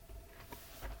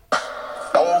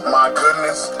Oh my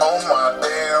goodness, oh my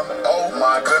damn, oh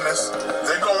my goodness,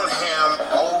 they're going ham.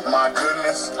 Oh my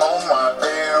goodness, oh my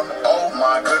damn, oh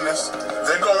my goodness,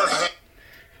 they're going ham.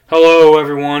 Hello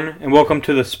everyone, and welcome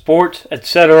to the Sports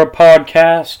Etc.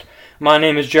 podcast. My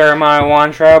name is Jeremiah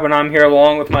Weintraub, and I'm here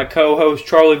along with my co-host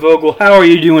Charlie Vogel. How are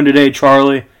you doing today,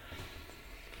 Charlie?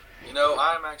 You know,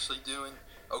 I'm actually doing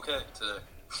okay today.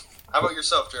 How about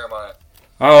yourself, Jeremiah?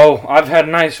 Oh, I've had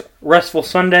a nice, restful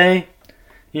Sunday.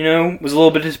 You know, was a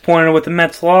little bit disappointed with the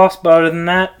Mets loss, but other than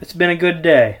that, it's been a good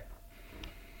day.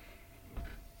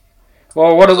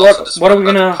 Well, what are we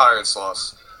gonna Pirates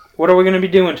loss. What are we gonna be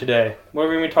doing today? What are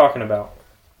we gonna be talking about?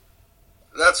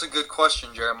 That's a good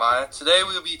question, Jeremiah. Today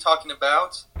we will be talking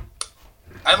about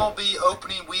MLB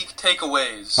opening week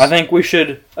takeaways. I think we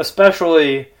should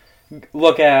especially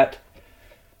look at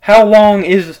how long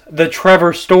is the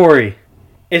Trevor story?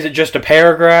 Is it just a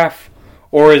paragraph,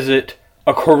 or is it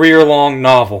a career-long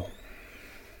novel?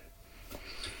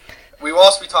 We will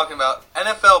also be talking about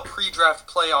NFL pre-draft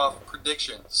playoff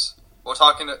predictions. We're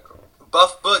talking to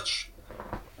Buff Butch.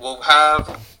 We'll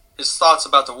have his thoughts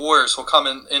about the Warriors. We'll come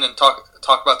in and talk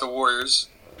about the Warriors.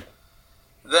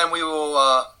 Then we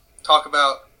will talk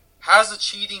about, has the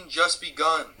cheating just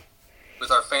begun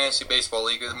with our fantasy baseball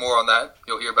league? More on that.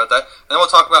 You'll hear about that. And then we'll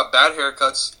talk about bad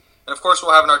haircuts. And, of course,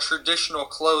 we'll have our traditional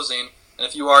closing. And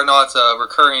if you are not a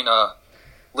recurring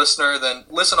listener, then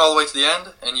listen all the way to the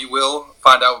end, and you will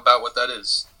find out about what that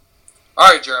is.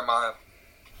 All right, Jeremiah.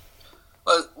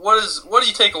 What do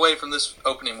you take away from this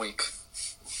opening week?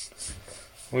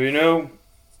 Well, you know,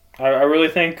 I really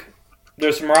think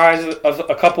there's some rise of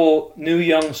a couple new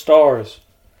young stars.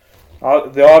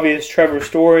 The obvious Trevor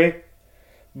Story,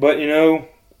 but, you know,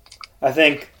 I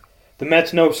think the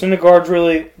Mets know Syndergaard's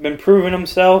really been proving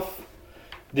himself.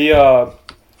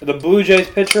 The Blue Jays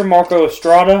pitcher, Marco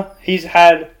Estrada,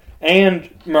 and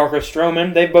Marcus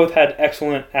Stroman, they've both had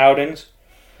excellent outings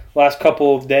last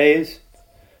couple of days.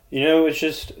 You know, it's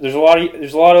just there's a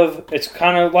lot of it's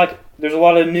kind of like there's a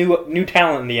lot of new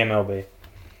talent in the MLB.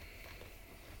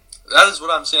 That is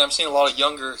what I'm seeing. I'm seeing a lot of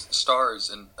younger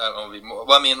stars in MLB.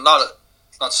 Well, I mean, not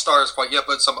stars quite yet,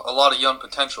 but a lot of young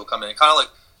potential coming in. Kind of like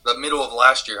the middle of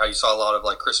last year, how you saw a lot of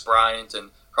like Chris Bryant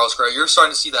and Carlos Correa. You're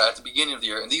starting to see that at the beginning of the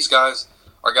year, and these guys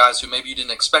are guys who maybe you didn't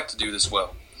expect to do this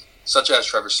well, such as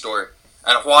Trevor Story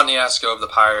and Juan Niasco of the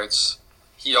Pirates.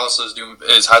 He also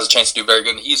has a chance to do very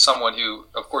good, and he's someone who,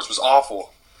 of course, was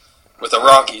awful with the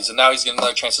Rockies, and now he's getting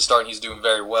another chance to start, and he's doing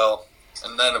very well.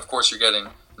 And then, of course, you're getting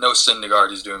no Syndergaard,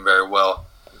 who's doing very well.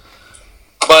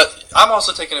 But I'm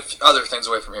also taking a few other things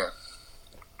away from here.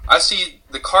 I see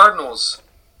the Cardinals,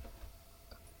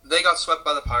 they got swept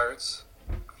by the Pirates,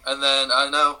 and then I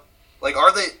know, like,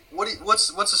 are they? What's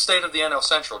the state of the NL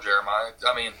Central, Jeremiah?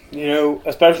 I mean, you know,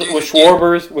 especially with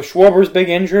Schwarber's big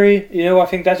injury, you know, I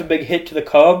think that's a big hit to the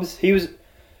Cubs.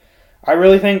 I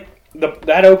really think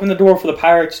that opened the door for the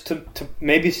Pirates to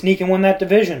maybe sneak and win that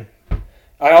division.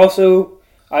 I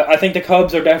think the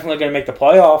Cubs are definitely going to make the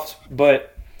playoffs,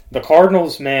 but the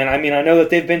Cardinals, man, I mean, I know that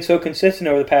they've been so consistent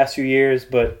over the past few years,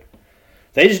 but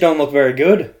they just don't look very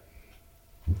good.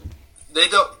 They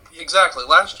don't. Exactly.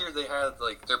 Last year they had,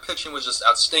 like, their pitching was just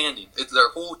outstanding. Their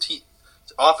whole team,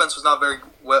 offense was not very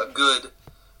good,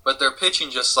 but their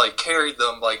pitching just, like, carried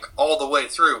them, like, all the way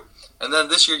through. And then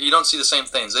this year you don't see the same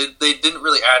things. They didn't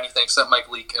really add anything except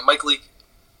Mike Leake. And Mike Leake,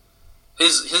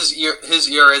 his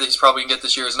ERA that he's probably going to get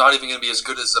this year is not even going to be as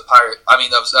good as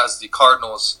as the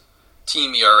Cardinals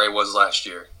team ERA was last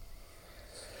year.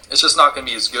 It's just not going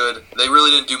to be as good. They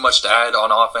really didn't do much to add on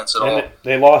offense at all.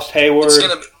 They lost Hayward.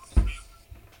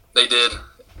 They did.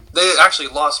 They actually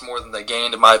lost more than they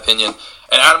gained, in my opinion.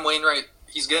 And Adam Wainwright,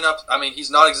 he's getting up. I mean,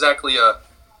 he's not exactly a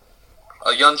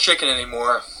young chicken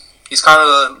anymore. He's kind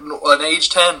of an age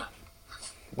 10.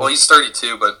 Well, he's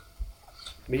 32, but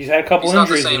he's had a couple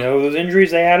injuries. You know, those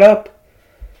injuries, they add up.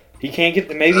 He can't get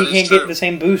the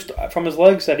same boost from his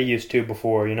legs that he used to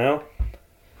before. You know.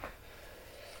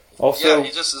 Also, yeah,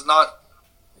 he just is not.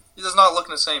 He does not look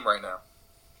the same right now.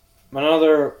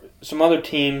 Some other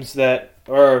teams that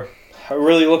are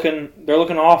really they're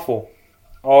looking awful.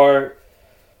 Are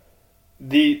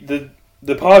the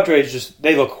Padres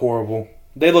they look horrible.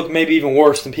 They look maybe even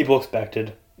worse than people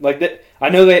expected. Like I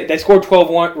know they scored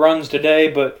 12 runs today,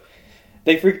 but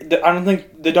I don't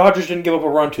think the Dodgers didn't give up a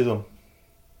run to them.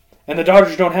 And the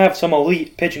Dodgers don't have some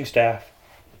elite pitching staff.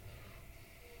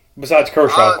 Besides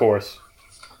Kershaw, of course.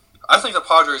 I think the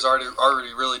Padres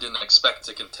already really didn't expect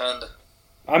to contend.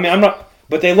 I mean, I'm not,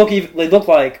 but they look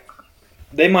like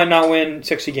they might not win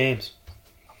 60 games.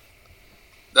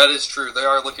 That is true. They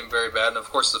are looking very bad. And, of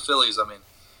course, the Phillies, I mean,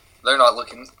 they're not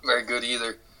looking very good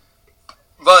either.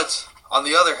 But On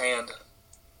the other hand,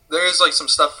 there is like some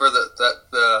stuff for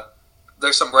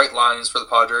there's some bright lines for the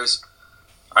Padres.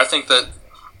 I think that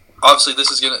obviously this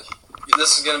is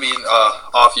gonna be an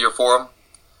off year for them.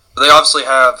 But they obviously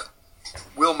have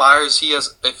Will Myers.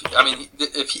 This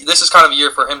is kind of a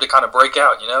year for him to kind of break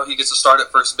out. You know, he gets to start at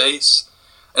first base,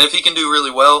 and if he can do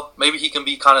really well, maybe he can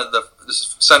be kind of the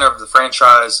center of the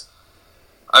franchise.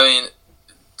 I mean,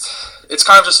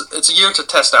 it's a year to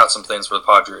test out some things for the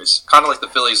Padres, kind of like the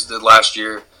Phillies did last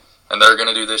year, and they're going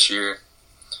to do this year.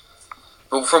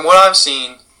 But from what I've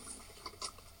seen,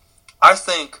 I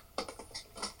think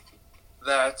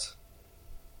that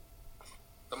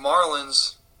the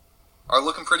Marlins are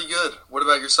looking pretty good. What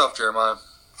about yourself, Jeremiah?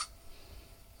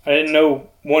 I didn't know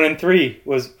 1-3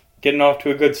 was getting off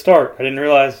to a good start. I didn't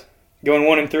realize going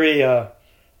 1-3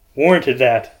 warranted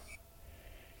that.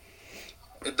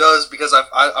 It does, because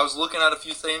I was looking at a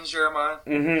few things, Jeremiah,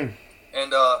 Mm-hmm.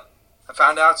 and I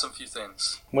found out some few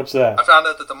things. What's that? I found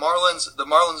out that the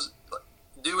Marlins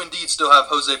do indeed still have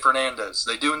Jose Fernandez.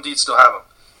 They do indeed still have him.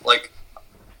 Like,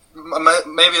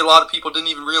 maybe a lot of people didn't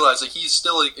even realize that he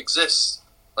still exists.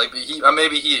 Like, he didn't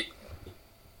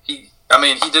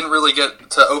really get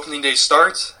to opening day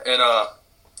start, and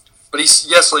but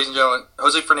yes, ladies and gentlemen,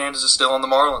 Jose Fernandez is still on the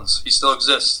Marlins. He still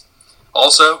exists.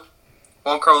 Also,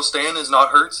 Juan Carlos Stanton is not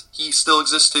hurt. He still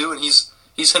exists too, and he's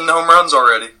hitting home runs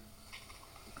already.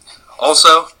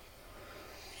 Also,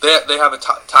 they have a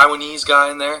Taiwanese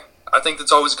guy in there. I think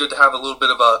it's always good to have a little bit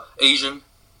of Asian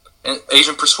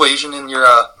persuasion in your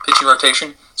pitching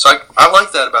rotation. So I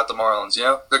like that about the Marlins. You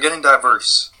know, they're getting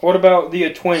diverse. What about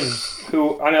the Twins,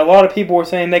 who, I mean, a lot of people were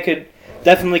saying they could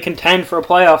definitely contend for a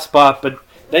playoff spot, but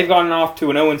they've gotten off to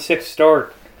an 0-6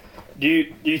 start. Do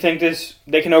you think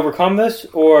they can overcome this,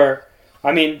 or,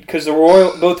 I mean, because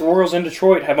both the Royals and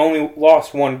Detroit have only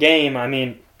lost one game. I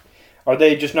mean, are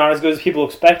they just not as good as people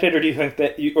expected, or do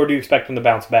you expect them to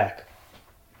bounce back?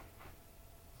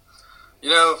 You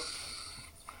know,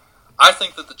 I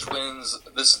think that the Twins,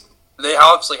 they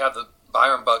obviously have the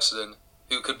Byron Buxton,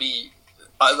 who could be,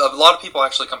 a lot of people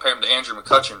actually compare him to Andrew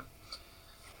McCutchen,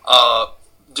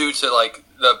 due to like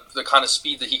the kind of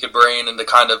speed that he could bring, and the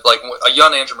kind of like a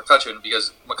young Andrew McCutchen,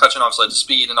 because McCutchen obviously had the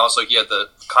speed, and also he had the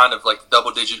kind of like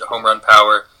double-digit home run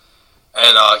power,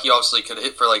 and he obviously could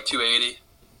hit for like 280,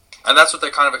 and that's what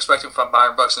they're kind of expecting from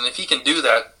Byron Buxton. If he can do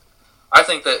that, I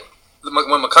think that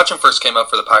when McCutchen first came up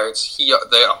for the Pirates,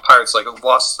 the Pirates like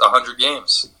lost 100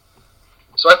 games.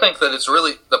 So I think that it's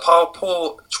really the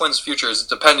Paul Twins' future is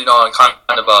depending on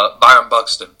kind of Byron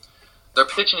Buxton. Their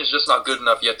pitching is just not good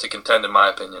enough yet to contend, in my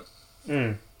opinion.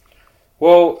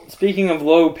 Well, speaking of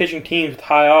low pitching teams with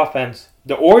high offense,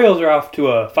 the Orioles are off to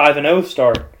a 5-0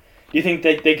 start. Do you think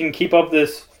they can keep up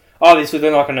this? Obviously,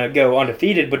 they're not going to go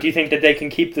undefeated, but do you think that they can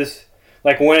keep this,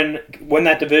 like win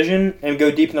that division and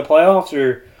go deep in the playoffs,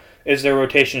 or is their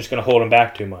rotation just going to hold them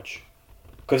back too much?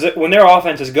 Because when their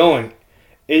offense is going,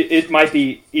 it might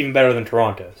be even better than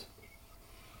Toronto's.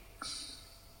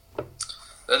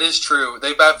 That is true.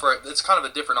 They bat for it. It's kind of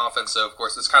a different offense, though. Of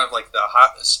course, it's kind of like the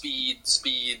hot speed,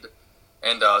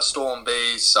 and stolen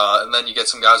base, and then you get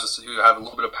some guys who have a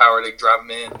little bit of power to drive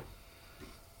them in.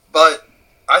 But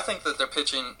I think that their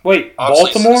pitching, obviously,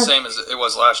 Baltimore, is the same as it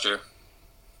was last year.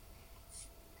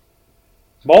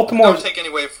 Baltimore. Don't take any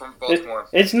away from Baltimore.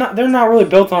 It's not. They're not really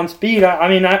built on speed.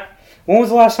 When was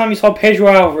the last time you saw Pedro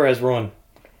Alvarez run?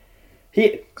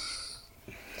 Pedro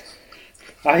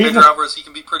Alvarez, he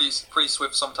can be pretty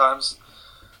swift sometimes.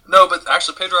 No, but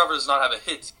actually, Pedro Alvarez does not have a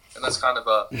hit, and that's kind of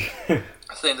a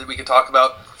thing that we could talk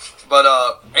about. But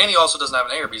and he also doesn't have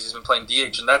an error because he's been playing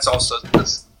DH, and that's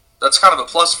kind of a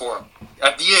plus for him.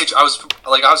 At DH, I was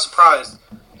surprised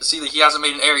to see that he hasn't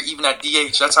made an error even at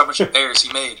DH. That's how much errors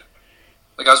he made.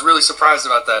 Like, I was really surprised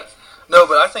about that. No,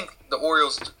 but I think the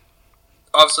Orioles,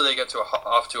 obviously they get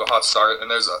off to a hot start, and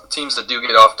there's teams that do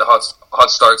get off to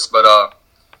hot starts, but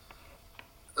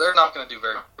they're not going to do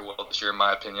very well this year, in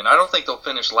my opinion. I don't think they'll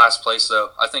finish last place,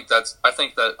 though. I think that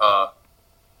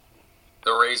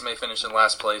the Rays may finish in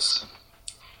last place.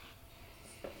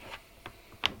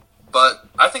 But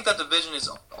I think that division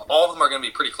all of them are going to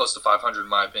be pretty close to 500, in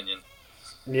my opinion.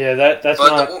 Yeah, that's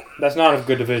not a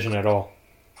good division at all.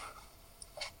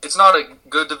 It's not a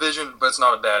good division, but it's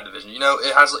not a bad division. You know,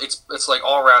 it's like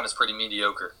all around it's pretty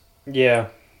mediocre. Yeah.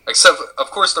 Except,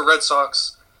 of course, the Red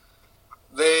Sox.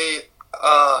 They.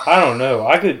 I don't know.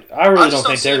 I really don't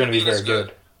think they're going to be very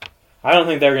good. I don't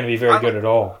think they're going to be very good at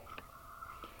all.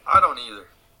 I don't either.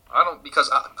 Because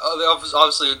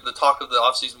obviously the talk of the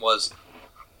offseason was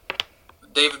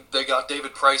they got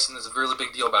David Price, and there's a really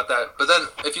big deal about that. But then,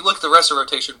 if you look at the rest of the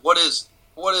rotation, what is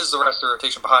the rest of the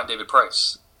rotation behind David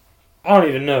Price? I don't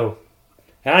even know.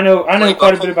 And I know Played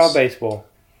quite by a bit about Colts. baseball.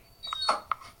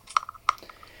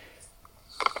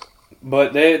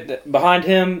 But behind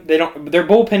him, they don't. Their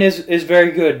bullpen is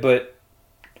very good, but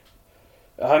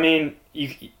I mean,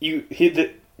 you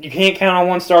can't count on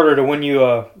one starter to win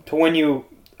you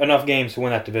enough games to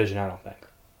win that division.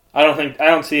 I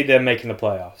don't see them making the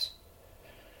playoffs.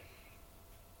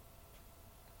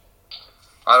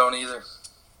 I don't either.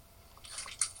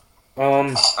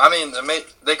 I mean,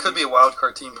 they could be a wild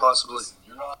card team possibly.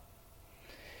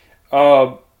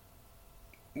 Well,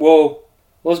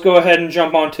 let's go ahead and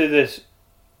jump onto this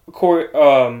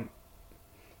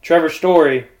Trevor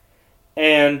Story.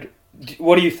 And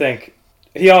what do you think?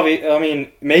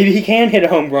 Maybe he can hit a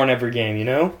home run every game, you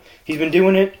know? He's been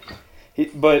doing it.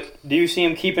 But do you see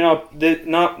him keeping up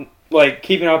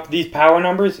keeping up these power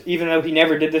numbers, even though he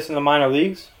never did this in the minor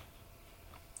leagues?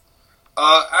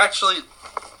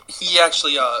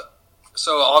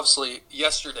 So obviously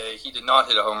yesterday he did not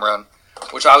hit a home run,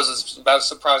 which I was about as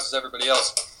surprised as everybody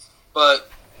else. But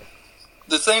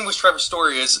the thing with Trevor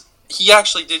Story is he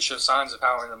actually did show signs of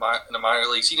power in the minor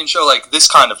leagues. He didn't show like this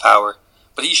kind of power,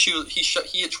 but he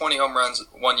hit 20 home runs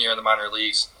one year in the minor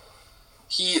leagues.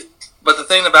 But the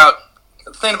thing about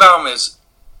him is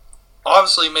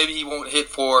obviously maybe he won't hit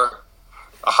for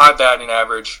a high batting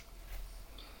average.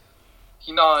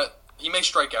 He may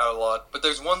strike out a lot, but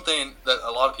there's one thing that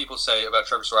a lot of people say about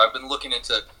Trevor Story. I've been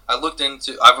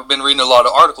reading a lot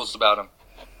of articles about him,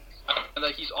 and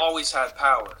that he's always had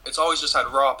power. It's always just had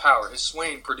raw power. His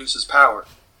swing produces power.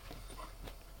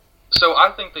 So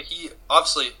I think that he,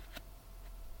 obviously,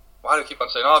 why do I keep on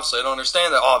saying obviously? I don't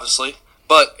understand that, obviously.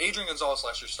 But Adrian Gonzalez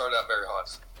last year started out very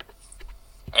hot.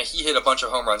 And he hit a bunch of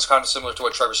home runs, kind of similar to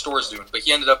what Trevor Story is doing. But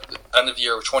he ended up at the end of the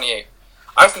year with 28.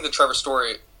 I think that Trevor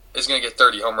Story is going to get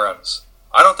 30 home runs.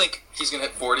 I don't think he's going to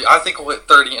hit 40. I think he'll hit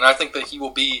 30, and I think that he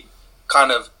will be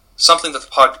kind of something that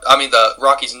the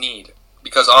Rockies need,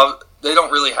 because they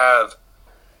don't really have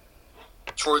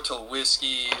Troy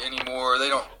Tulowitzki anymore. They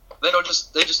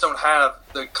just don't have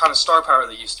the kind of star power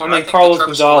they used to. I mean, Carlos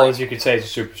Gonzalez, you could say, is a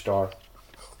superstar.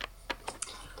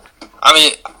 I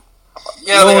mean,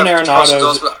 yeah, Nolan they have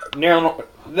Arenado.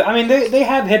 I mean, they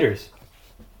have hitters.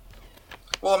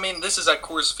 Well, I mean, this is at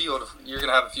Coors Field. You're going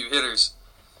to have a few hitters.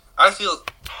 I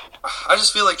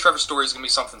just feel like Trevor Story is going to be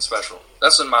something special.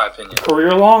 That's in my opinion.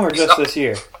 Career long or just this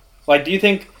year? Like, do you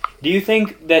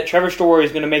think that Trevor Story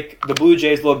is going to make the Blue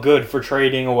Jays look good for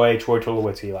trading away Troy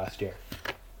Tulowitzki last year?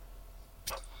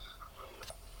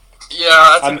 Yeah,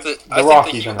 I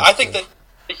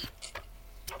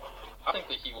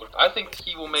think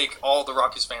he will make all the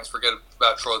Rockies fans forget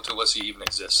about Troy Tulowitzki even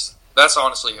exists. That's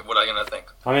honestly what I'm going to think.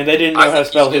 I mean, they didn't know how to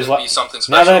spell his last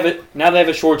name. Now they have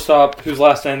a shortstop whose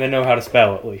last name they know how to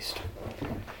spell, at least.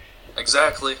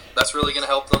 Exactly. That's really going to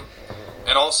help them.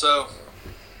 And also,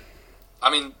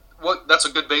 I mean, that's a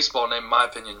good baseball name, in my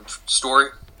opinion. Story.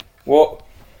 Well,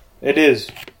 it is.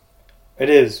 It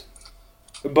is.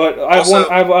 But I've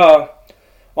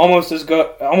almost as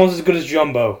good as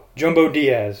Jumbo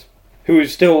Diaz, who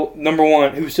is still number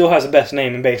one, who still has the best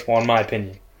name in baseball, in my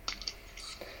opinion.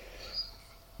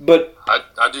 But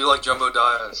I do like Jumbo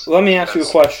Diaz. Let me ask you a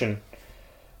question.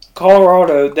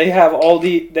 Colorado, they have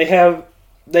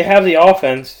the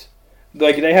offense.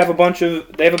 Like they have a bunch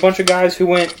of guys who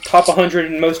went top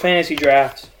 100 in most fantasy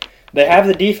drafts. They have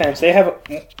the defense. They have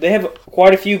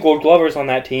quite a few Gold Glovers on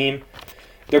that team.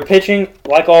 Their pitching,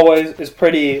 like always, is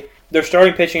pretty. Their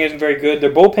starting pitching isn't very good. Their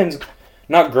bullpen's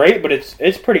not great, but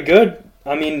it's pretty good.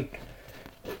 I mean,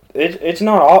 it's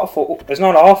not awful. It's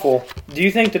not awful. Do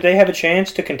you think that they have a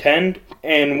chance to contend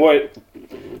in what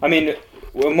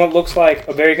looks like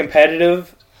a very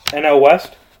competitive NL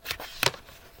West?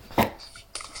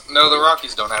 No, the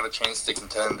Rockies don't have a chance to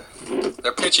contend.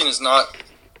 Their pitching is not.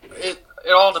 It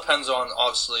all depends on,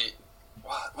 obviously.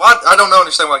 What? I don't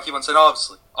understand why I keep on saying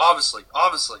obviously. Obviously.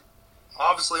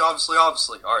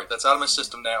 All right, that's out of my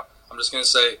system now. I'm just going to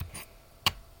say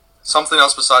something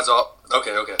else besides all.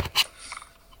 Okay.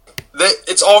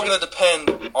 It's all going to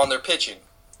depend on their pitching.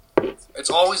 It's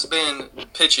always been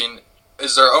pitching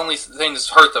is their only thing that's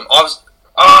hurt them.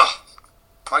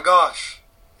 My gosh.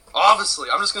 Obviously.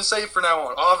 I'm just going to say it for now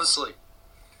on. Obviously.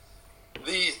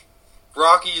 The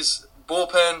Rockies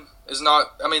bullpen is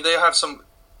not. I mean, they have some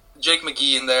Jake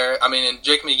McGee in there. I mean, and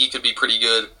Jake McGee could be pretty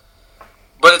good.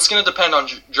 But it's going to depend on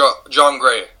John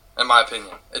Gray, in my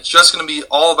opinion. It's just going to be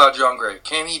all about John Gray.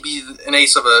 Can he be an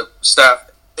ace of a staff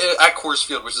at Coors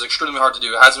Field, which is extremely hard to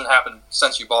do? It hasn't happened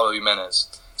since Ubaldo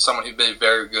Jimenez, someone who's been a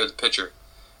very good pitcher.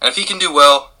 And if he can do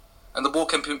well, and the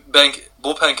bullpen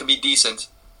can be decent,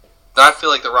 then I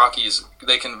feel like the Rockies,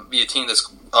 they can be a team that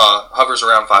hovers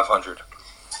around 500.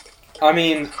 I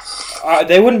mean,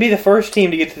 they wouldn't be the first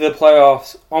team to get to the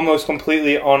playoffs almost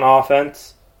completely on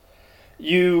offense.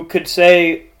 You could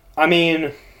say, I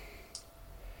mean,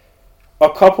 a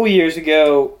couple years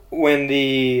ago when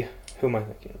who am I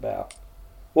thinking about?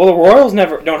 Well, the Royals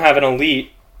don't have an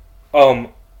elite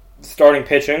starting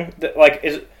pitching.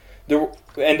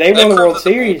 And they won the World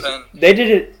Series. They did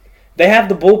it. They have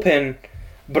the bullpen,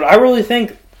 but I really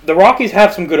think the Rockies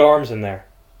have some good arms in there.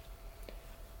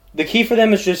 The key for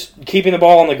them is just keeping the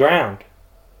ball on the ground.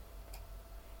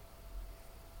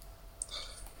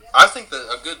 I think that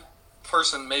a good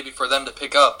person maybe for them to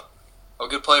pick up, a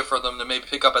good player for them to maybe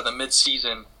pick up at the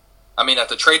midseason, at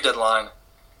the trade deadline,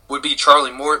 would be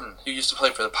Charlie Morton, who used to play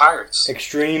for the Pirates.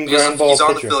 Extreme ground ball pitcher.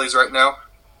 He's on the Phillies right now.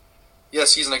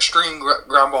 Yes, he's an extreme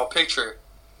ground ball pitcher.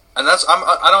 And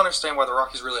I don't understand why the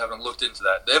Rockies really haven't looked into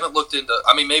that. They haven't looked into.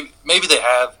 Maybe they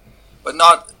have, but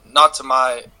not to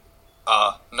my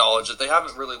knowledge. That they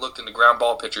haven't really looked into ground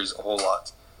ball pitchers a whole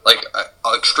lot, like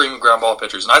extreme ground ball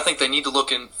pitchers. And I think they need to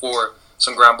look in for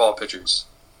some ground ball pitchers.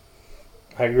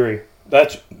 I agree.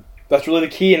 That's really the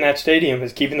key in that stadium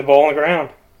is keeping the ball on the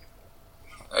ground.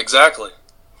 Exactly.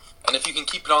 And if you can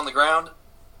keep it on the ground,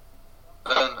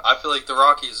 then I feel like the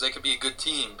Rockies, they could be a good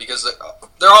team because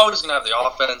they're always going to have the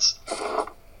offense.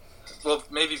 Well,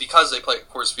 maybe because they play at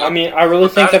Coors Field. I really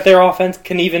think that their offense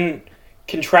can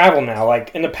travel now.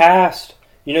 Like in the past,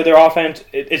 their offense,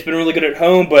 it's been really good at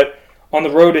home, but on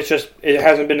the road it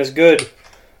hasn't been as good.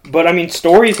 But,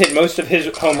 Story's hit most of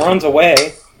his home runs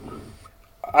away.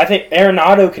 I think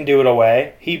Arenado can do it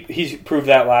away. He's proved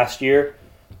that last year.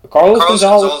 Carlos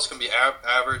Gonzalez can be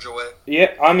average away.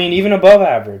 Yeah, even above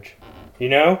average.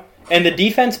 And the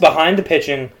defense behind the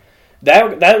pitching,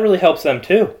 that really helps them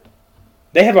too.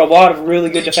 They have a lot of really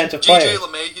good defensive players.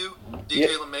 DJ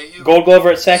LeMahieu. Gold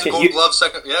Glover at second. Gold Glove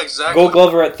second. Yeah, exactly. Gold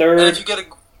Glover at third. And if you get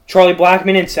Charlie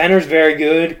Blackmon in center is very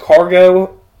good.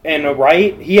 Cargo and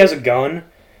right, he has a gun.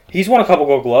 He's won a couple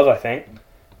Gold Gloves, I think.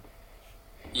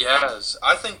 Yes,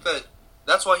 I think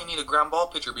that's why you need a ground ball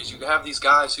pitcher, because you have these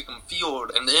guys who can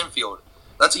field in the infield.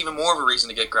 That's even more of a reason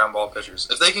to get ground ball pitchers.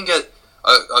 If they can get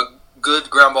a good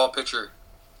ground ball pitcher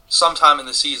sometime in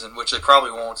the season, which they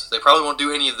probably won't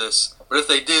do any of this, but if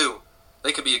they do,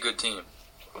 they could be a good team.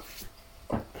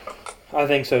 I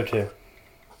think so too.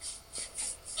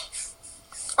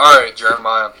 Alright,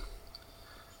 Jeremiah.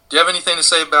 Do you have anything to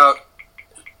say about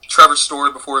Trevor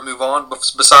Story before we move on?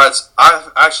 Besides, I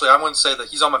want to say that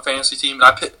he's on my fantasy team, and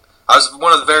I was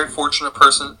one of the very fortunate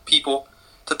people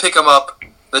to pick him up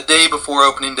the day before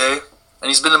opening day, and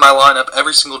he's been in my lineup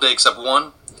every single day except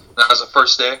one, and that was the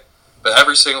first day. But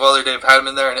every single other day I've had him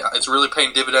in there, and it's really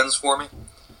paying dividends for me.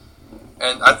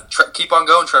 And I keep on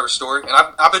going, Trevor Story. And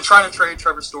I've been trying to trade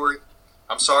Trevor Story.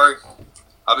 I'm sorry.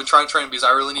 I've been trying to trade him because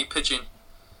I really need pitching.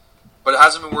 But it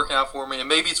hasn't been working out for me, and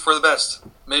maybe it's for the best.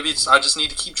 Maybe I just need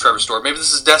to keep Trevor Story. Maybe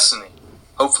this is destiny.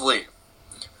 Hopefully.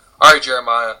 All right,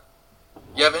 Jeremiah.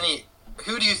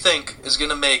 Who do you think is going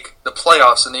to make the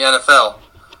playoffs in the NFL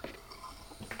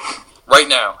right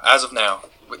now, as of now?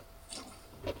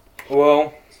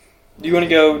 Well, do you want to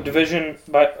go division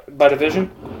by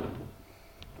division?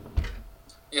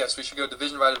 Yes, we should go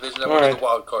division by division. Then we'll do the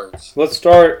wild cards. Let's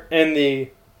start in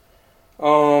the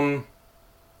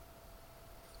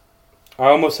I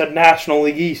almost said National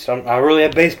League East. I really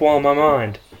had baseball in my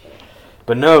mind,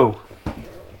 but no.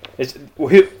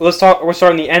 Let's talk. We're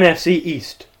starting the NFC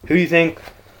East. Who do you think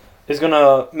is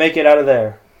gonna make it out of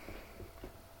there?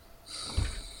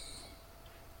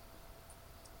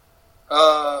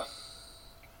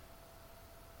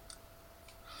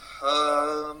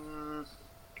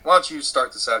 Why don't you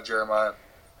start this out, Jeremiah?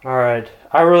 All right.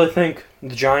 I really think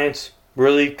the Giants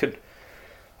really could.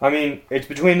 It's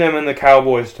between them and the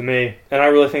Cowboys to me, and I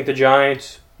really think the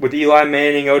Giants with Eli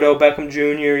Manning, Odell Beckham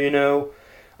Jr.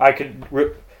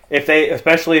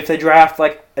 Especially if they draft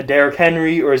like a Derrick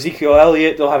Henry or Ezekiel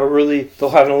Elliott, they'll have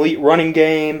an elite running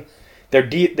game.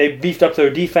 They beefed up their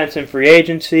defense in free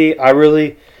agency.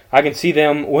 I can see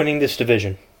them winning this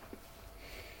division.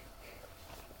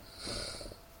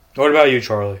 What about you,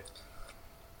 Charlie?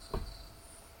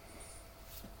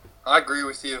 I agree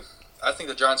with you. I think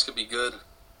the Giants could be good.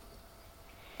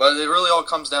 But it really all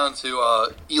comes down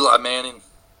to Eli Manning.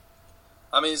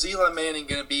 Is Eli Manning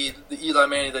going to be the Eli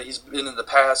Manning that he's been in the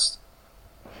past?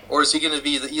 Or is he going to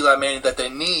be the Eli Manning that they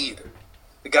need?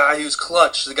 The guy who's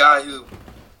clutch, the guy who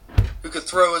could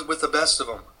throw it with the best of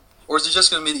them? Or is he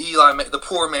just going to be the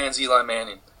poor man's Eli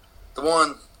Manning? The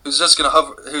one who's just going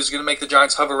to make the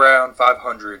Giants hover around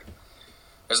 500.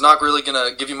 Is not really going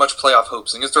to give you much playoff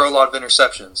hopes and going to throw a lot of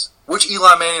interceptions. Which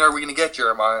Eli Manning are we going to get,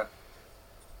 Jeremiah?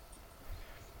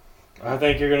 I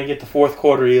think you're going to get the fourth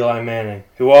quarter Eli Manning,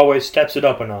 who always steps it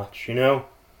up a notch, you know?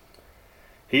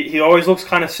 He always looks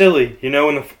kind of silly, you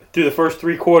know, through the first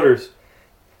three quarters.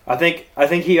 I think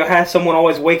he has someone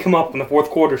always wake him up when the fourth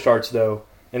quarter starts, though,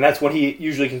 and that's when he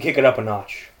usually can kick it up a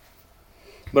notch.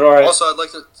 But all right. Also,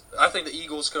 I think the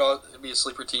Eagles could be a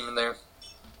sleeper team in there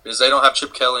because they don't have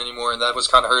Chip Kelly anymore, and that was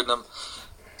kind of hurting them.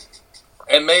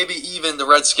 And maybe even the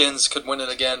Redskins could win it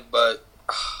again, but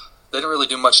they didn't really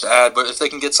do much to add. But if they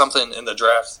can get something in the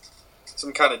draft,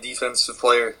 some kind of defensive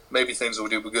player, maybe things will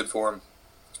do good for them.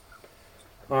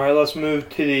 All right, let's move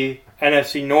to the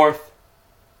NFC North.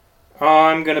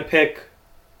 I'm going to pick,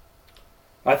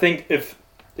 I think if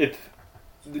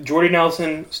Jordy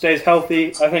Nelson stays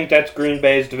healthy, I think that's Green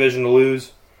Bay's division to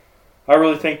lose. I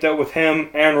really think that with him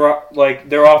and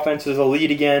their offense is a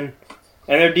lead again,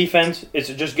 and their defense is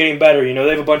just getting better. You know,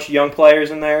 they have a bunch of young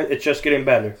players in there. It's just getting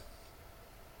better.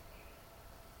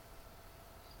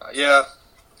 Yeah,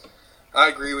 I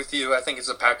agree with you. I think it's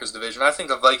the Packers division. I think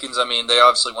the Vikings, they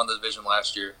obviously won the division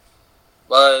last year.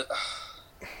 But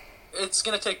it's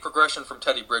going to take progression from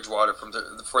Teddy Bridgewater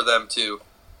for them to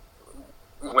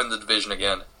win the division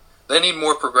again. They need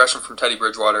more progression from Teddy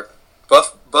Bridgewater.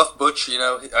 Buff Butch,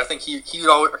 I think he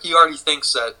already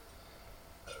thinks that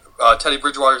Teddy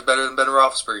Bridgewater is better than Ben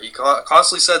Roethlisberger. He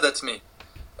constantly said that to me.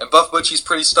 And Buff Butch, he's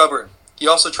pretty stubborn. He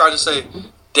also tried to say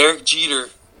Derek Jeter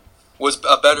was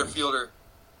a better fielder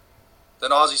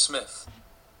than Ozzie Smith.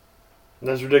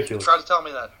 That's ridiculous. He tried to tell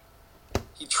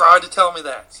me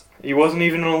that. He wasn't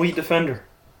even an elite defender.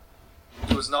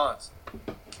 He was not.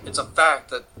 It's a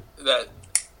fact that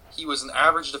he was an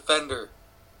average defender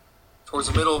towards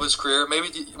the middle of his career. Maybe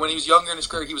when he was younger in his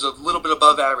career, he was a little bit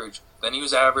above average. Then he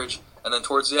was average. And then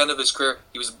towards the end of his career,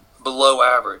 he was below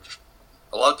average.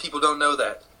 A lot of people don't know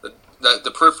that.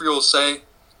 The peripherals say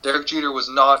Derek Jeter was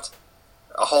not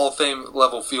a Hall of Fame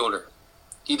level fielder.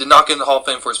 He did not get in the Hall of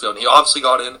Fame for his fielding. He obviously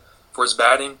got in for his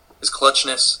batting, his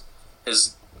clutchness,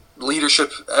 his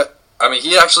leadership.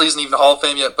 He actually isn't even a Hall of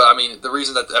Fame yet, but the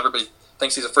reason that everybody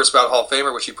thinks he's a first ballot Hall of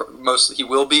Famer, which he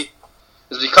will be,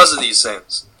 is because of these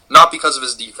things, not because of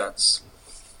his defense.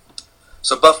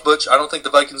 So Buff Butch, I don't think the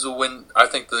Vikings will win. I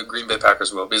think the Green Bay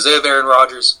Packers will, because they have Aaron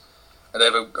Rodgers and they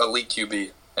have an elite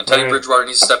QB. And Teddy Bridgewater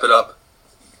needs to step it up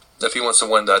if he wants to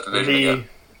win that division again.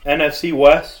 NFC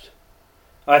West,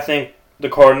 I think the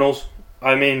Cardinals.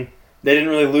 They didn't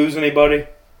really lose anybody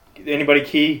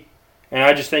key, and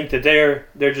I just think that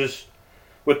they're just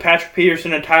with Patrick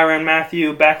Peterson and Tyrann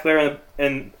Mathieu back there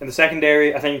in the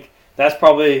secondary. I think that's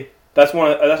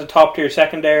a top tier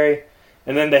secondary,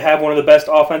 and then they have one of the best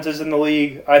offenses in the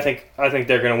league. I think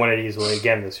they're going to win it easily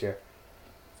again this year.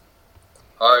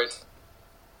 All right.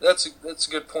 That's a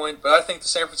good point, but I think the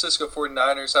San Francisco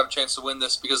 49ers have a chance to win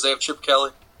this because they have Chip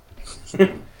Kelly.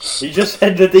 You just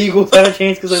said that the Eagles had a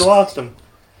chance because they lost him.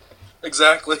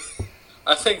 Exactly.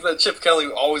 I think that Chip Kelly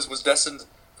always was destined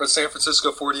for the San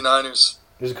Francisco 49ers.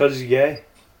 Is it because he's gay?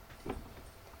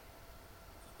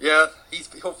 Yeah,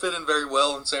 he'll fit in very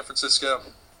well in San Francisco.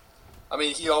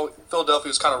 Philadelphia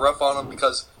was kind of rough on him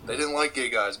because they didn't like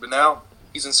gay guys, but now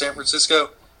he's in San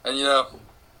Francisco, and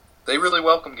they really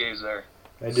welcome gays there.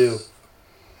 They do.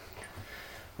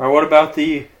 All right, what about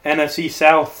the NFC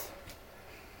South?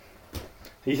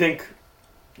 Do you think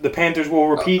the Panthers will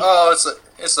repeat?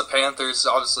 It's the Panthers.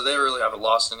 Obviously, they really haven't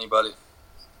lost anybody.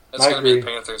 It's going to be the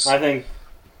Panthers. I think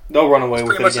they'll run away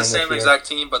with it again pretty much the same exact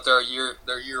team, but they're a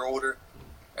year older,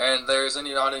 and there's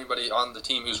not anybody on the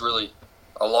team who's really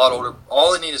a lot older.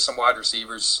 All they need is some wide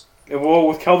receivers. Well,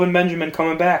 with Kelvin Benjamin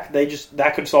coming back,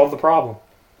 that could solve the problem.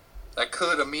 That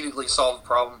could immediately solve the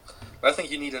problem. But I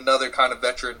think you need another kind of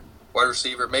veteran wide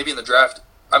receiver, maybe in the draft.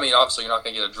 Obviously, you're not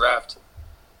going to get a draft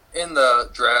in the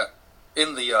draft.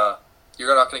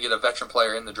 You're not going to get a veteran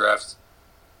player in the draft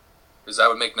because that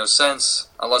would make no sense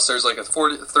unless there's like a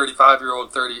 35-year-old,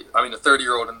 a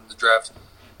 30-year-old in the draft.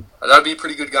 That'd be a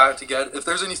pretty good guy to get. If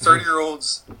there's any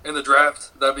 30-year-olds in the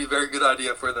draft, that'd be a very good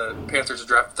idea for the Panthers to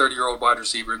draft a 30-year-old wide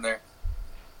receiver in there.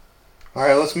 All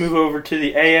right, let's move over to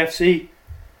the AFC.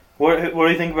 What do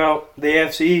you think about the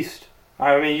AFC East?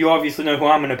 You obviously know who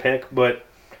I'm going to pick, but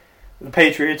the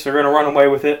Patriots are going to run away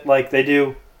with it like they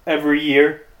do every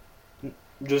year.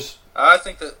 I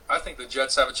think the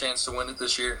Jets have a chance to win it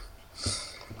this year.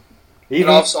 And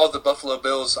also the Buffalo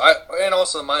Bills, and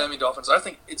also the Miami Dolphins. I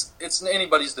think it's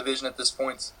anybody's division at this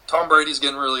point. Tom Brady's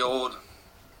getting really old.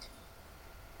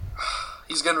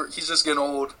 He's just getting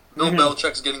old. Bill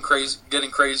Belichick's getting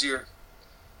crazier.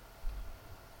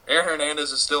 Aaron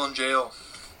Hernandez is still in jail.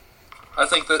 I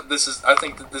think that this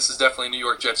is definitely New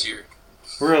York Jets year.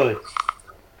 Really?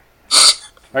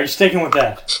 Are you sticking with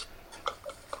that?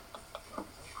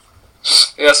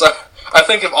 Yes, I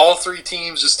think if all three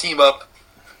teams just team up,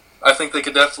 I think they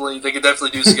could definitely do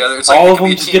it together. It's like all it of could them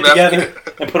be a just team get together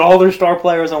effort. and put all their star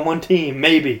players on one team.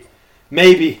 Maybe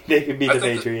they could beat I the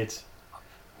think Patriots.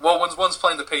 Well, one's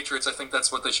playing the Patriots. I think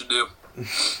that's what they should do.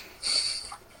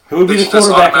 Who would be They the should just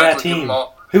quarterback of that automatically give team? them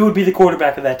all- Who would be the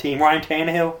quarterback of that team? Ryan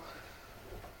Tannehill?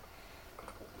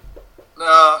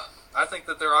 I think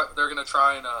that they're gonna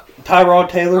try and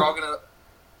Tyrod they're Taylor? all gonna.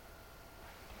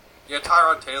 Yeah,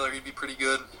 Tyrod Taylor, he'd be pretty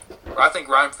good. I think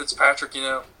Ryan Fitzpatrick,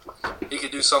 he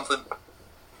could do something.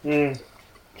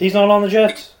 He's not on the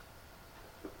Jets.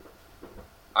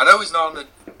 I know he's not on the.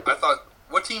 I thought,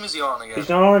 what team is he on again? He's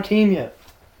not on our team yet.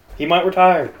 He might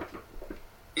retire.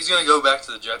 He's gonna go back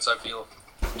to the Jets. I feel.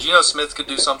 Geno Smith could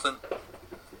do something.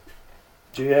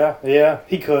 Yeah,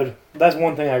 he could. That's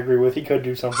one thing I agree with. He could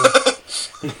do something.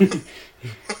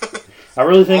 I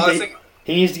really think,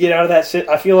 he needs to get out of that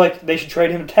I feel like they should trade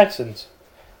him to Texans.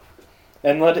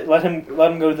 And let him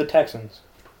go to the Texans.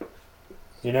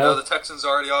 No, the Texans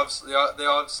already they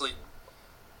obviously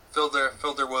filled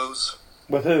their woes.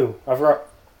 With who? I forgot.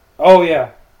 Oh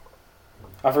yeah,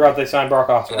 I forgot they signed Brock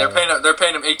Osweiler. And they're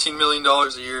paying him $18 million a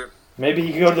year. Maybe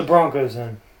he could go to the Broncos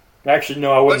then. Actually,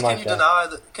 no, I wouldn't like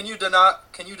that. Can you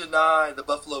deny the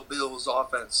Buffalo Bills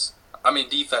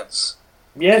defense?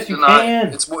 Yes, you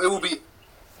can. It will be.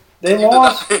 They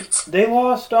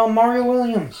lost Mario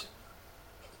Williams.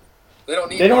 They don't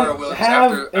need They Mario don't Williams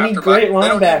have any great They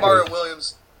don't need linebackers. Mario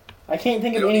Williams. I can't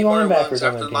think They of don't any need Mario linebackers Williams on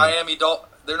after that the team.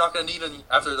 They're not going to need any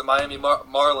after the Miami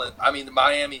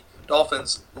Miami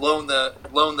Dolphins loan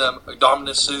them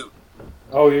Dominic Sue.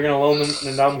 Oh, you're going to loan them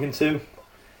Ndamukong Suh?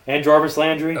 And Jarvis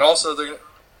Landry? And also there's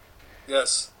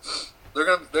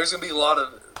going to be a lot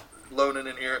of loaning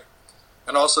in here.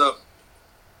 And also,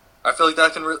 I feel like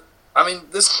that can.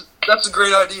 That's a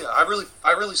great idea. I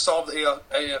really solved the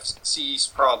AFC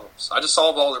East problems. I just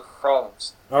solved all their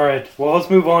problems. All right. Well, let's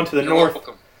move on to the North.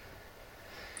 Welcome.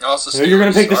 Also, You're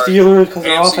going to pick the Steelers because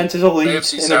their offense is elite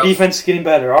AFC and their South. defense is getting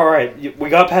better. All right. We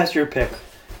got past your pick.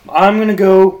 I'm going to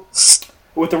go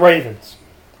with the Ravens.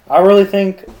 I really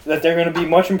think that they're going to be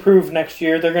much improved next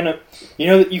year. They're going to,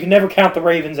 you can never count the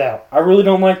Ravens out. I really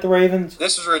don't like the Ravens.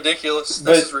 This is ridiculous.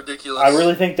 I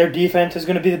really think their defense is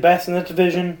going to be the best in the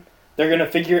division. They're going to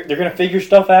figure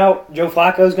stuff out. Joe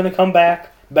Flacco is going to come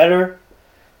back better.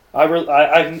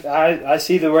 I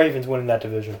see the Ravens winning that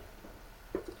division.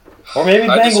 Or maybe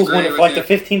Bengals win it for like the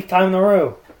 15th time in a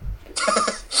row.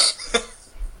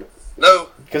 No.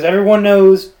 Because everyone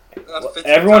knows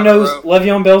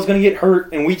Le'Veon Bell's going to get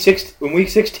hurt in week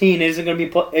 16 isn't going to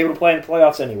be able to play in the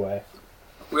playoffs anyway.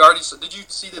 Did you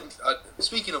see the?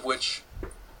 Speaking of which,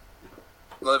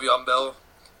 Le'Veon Bell,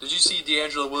 did you see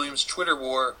D'Angelo Williams' Twitter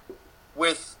war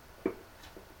with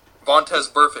Vontaze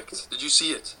Burfict? Did you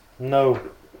see it? No.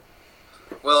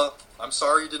 Well, I'm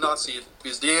sorry you did not see it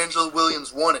because D'Angelo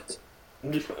Williams won it.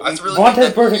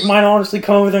 Vontaze Burfict might honestly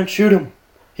come over there and shoot him.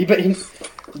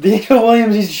 D'Angelo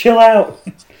Williams needs to chill out.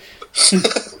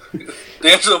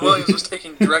 D'Angelo Williams was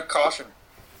taking direct caution,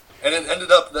 and it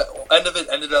ended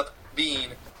up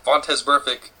being Vontaze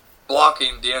Burfict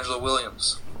blocking D'Angelo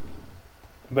Williams.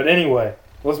 But anyway,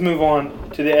 let's move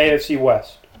on to the AFC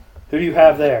West. Who do you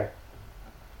have there?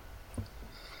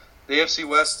 The AFC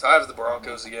West, I have the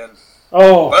Broncos again.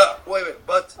 Oh,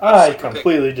 but I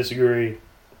completely disagree.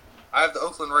 I have the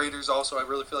Oakland Raiders also. I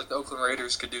really feel like the Oakland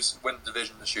Raiders could win the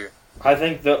division this year. I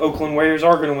think the Oakland Raiders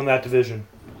are going to win that division.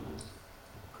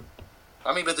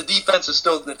 But the defense is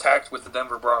still intact with the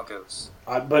Denver Broncos.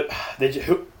 Mark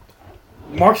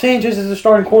Sanchez is the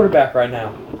starting quarterback right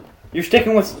now. You're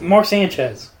sticking with Mark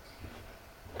Sanchez.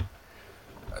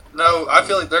 No, I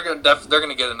feel like they're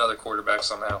gonna get another quarterback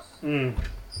somehow.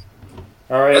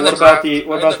 All right. What about the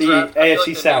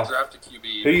AFC South?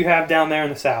 Who do you have down there in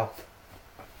the South?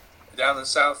 Down in the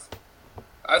South,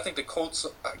 I think the Colts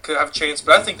could have a chance,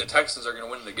 but I think the Texans are going to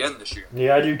win it again this year.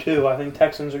 Yeah, I do too. I think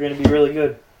Texans are going to be really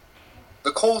good.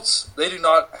 The Colts, they do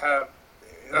not have.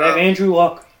 They have Andrew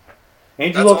Luck.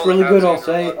 Andrew Luck's really good.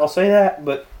 I'll say that,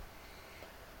 but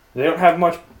they don't have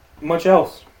much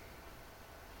else.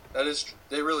 That is,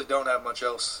 they really don't have much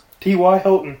else. T.Y.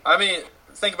 Hilton.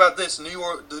 Think about this: the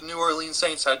New Orleans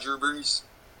Saints had Drew Brees.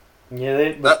 Yeah,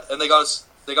 and they got a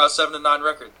 7-9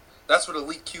 record. That's what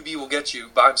elite QB will get you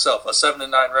by himself, a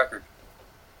 7-9 record.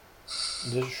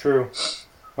 This is true.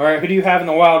 All right, who do you have in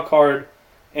the wild card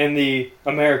in the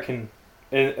American,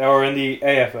 or in the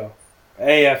AFC?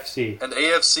 And the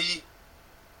AFC,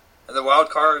 and the wild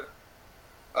card,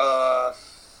 I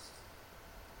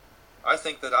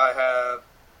think that I have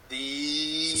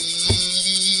the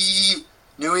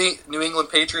New England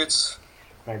Patriots.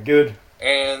 All right, good.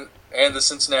 And and the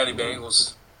Cincinnati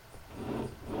Bengals.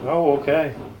 Oh,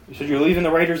 okay. So you're leaving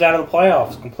the Raiders out of the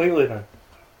playoffs completely then?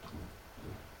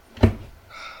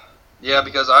 Yeah,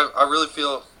 because I really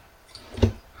feel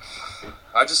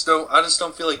I just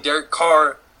don't feel like Derek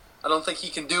Carr. I don't think he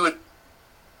can do it.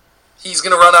 He's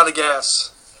gonna run out of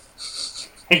gas.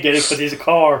 He get it because he's a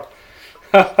car.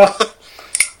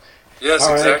 Yes, All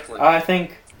right. exactly. I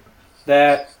think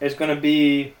that it's going to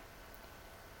be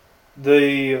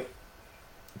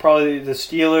probably the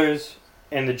Steelers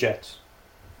and the Jets.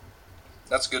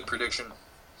 That's a good prediction.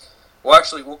 Well,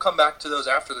 actually, we'll come back to those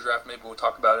after the draft. Maybe we'll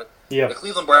talk about it. Yeah. The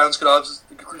Cleveland Browns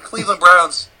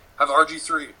have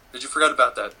RG3. Did you forget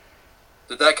about that?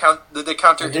 Did that count? Did they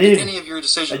counter any of your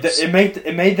decisions?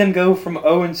 It made them go from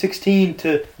 0-16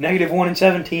 to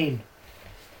 -1-17.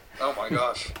 Oh my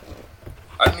gosh!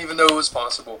 I didn't even know it was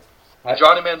possible. If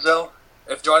Johnny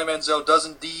Manziel does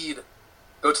indeed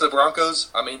go to the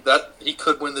Broncos, I mean that he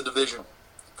could win the division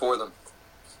for them.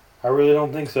 I really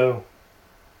don't think so.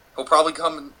 He'll probably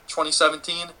come in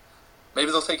 2017.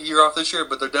 Maybe they'll take a year off this year,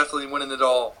 but they're definitely winning it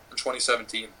all in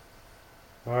 2017.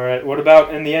 All right. What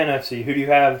about in the NFC? Who do you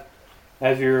have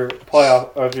as your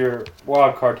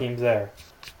wild card teams there?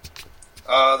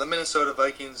 The Minnesota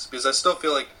Vikings, because I still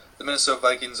feel like the Minnesota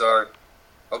Vikings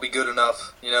will be good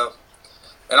enough, you know.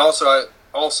 And also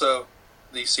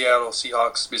the Seattle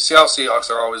Seahawks, because Seattle Seahawks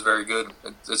are always very good.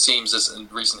 It seems this in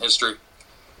recent history,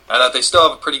 and that they still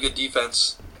have a pretty good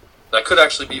defense that could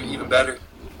actually be even better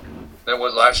than it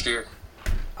was last year.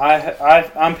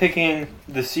 I'm picking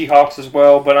the Seahawks as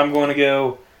well, but I'm going to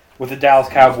go with the Dallas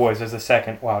Cowboys as the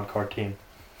second wild card team.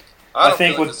 I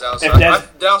think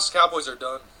Dallas Cowboys are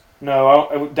done.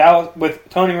 No, Dallas with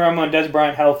Tony Romo and Des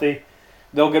Bryant healthy,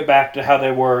 they'll get back to how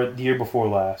they were the year before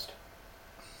last.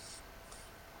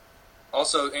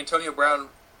 Also, Antonio Brown,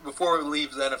 before we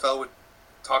leave the NFL, we're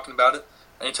talking about it.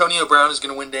 Antonio Brown is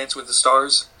going to win Dance with the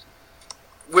Stars.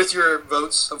 With your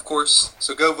votes, of course.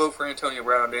 So go vote for Antonio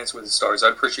Brown, Dance with the Stars.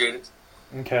 I'd appreciate it.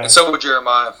 Okay. And so would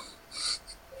Jeremiah.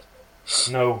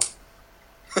 No.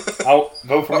 I'll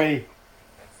vote for me.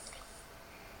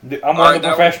 I'm one of the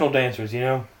professional dancers, you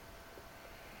know?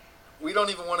 We don't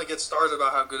even want to get started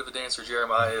about how good of a dancer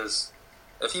Jeremiah is.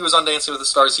 If he was on Dancing with the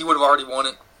Stars, he would have already won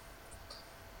it.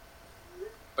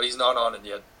 But he's not on it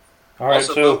yet. All right,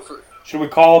 so should we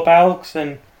call up Alex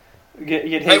and get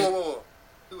his... Hey, whoa.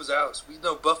 Who was Alex? We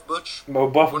know Buff Butch. Oh,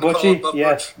 Buff Butchie?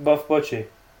 Yes, Buff Butchie.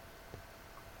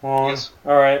 Yes.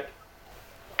 All right.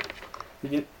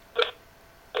 You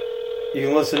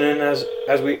can listen in as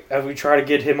we try to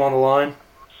get him on the line.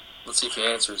 Let's see if he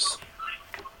answers.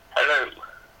 Hello.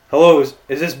 Hello, is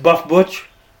this Buff Butch?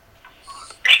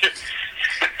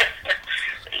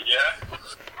 Yeah.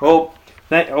 Well,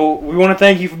 we want to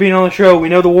thank you for being on the show. We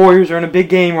know the Warriors are in a big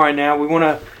game right now. We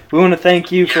want to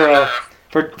thank you for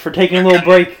taking a little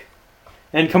break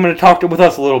and coming to talk with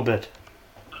us a little bit.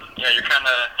 Yeah, you're kind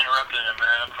of interrupting it,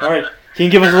 man. All right, can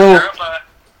you give us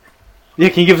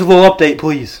a little update,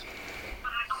 please?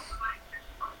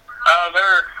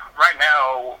 They're right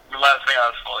now. The last thing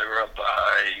I saw, they were up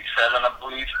by 7, I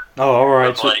believe. Oh, all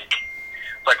right. So, like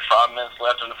 5 minutes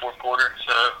left in the fourth quarter.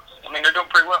 So I mean, they're doing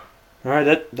pretty well. All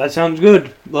right, that sounds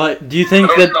good. But do you think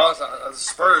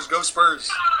Spurs, go Spurs?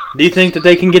 Do you think that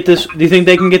they can get this? Do you think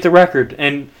they can get the record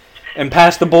and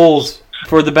pass the Bulls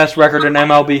for the best record in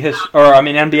NBA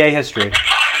history?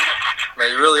 Man,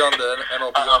 you're really on the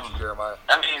MLB on Jeremiah.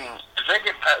 I mean, if they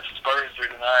get past the Spurs through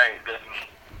tonight, then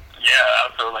yeah, I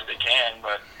feel like they can.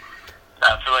 But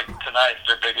I feel like tonight's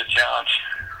their biggest challenge.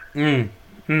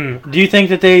 Do you think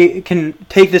that they can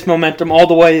take this momentum all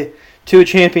the way to a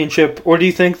championship, or do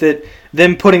you think that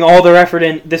them putting all their effort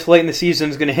in this late in the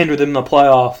season is going to hinder them in the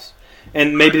playoffs?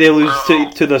 And maybe they lose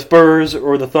to the Spurs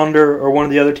or the Thunder or one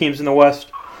of the other teams in the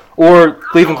West, or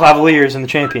Cleveland Cavaliers in the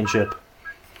championship.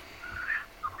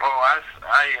 Well, I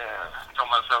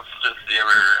told myself just the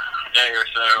other day or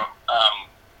so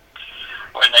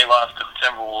when they lost to the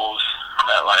Timberwolves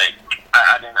that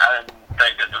I didn't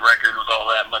think that the record was all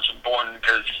that much important,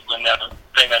 because the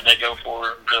thing that they go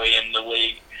for really in the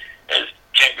league is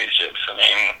championships. I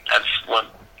mean, that's what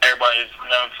everybody's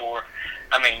known for.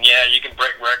 I mean, yeah, you can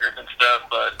break records and stuff,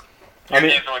 but your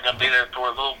team's only going to be there for a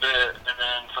little bit, and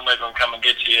then somebody's going to come and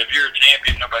get you. If you're a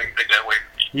champion, nobody can take that away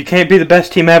from you. You can't be the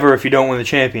best team ever if you don't win the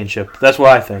championship. That's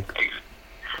what I think.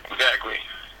 Exactly.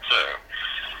 So,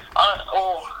 I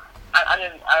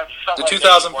felt the like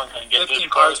 2015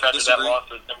 Pirates after that loss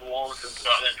to the Timberwolves, so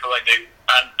I didn't feel like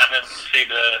I didn't see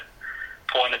the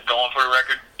point of going for a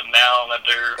record. But now that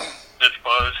they're this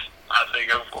close, I say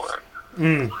go for it.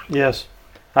 Yes.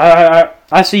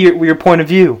 I see your point of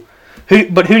view.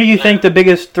 But who do you think the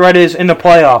biggest threat is in the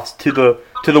playoffs to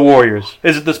the Warriors?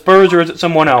 Is it the Spurs or is it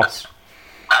someone else?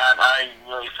 I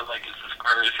really feel like it's the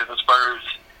Spurs. Because the Spurs,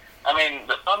 I mean,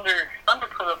 the Thunder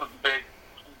put up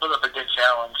a good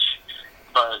challenge,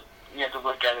 but you have to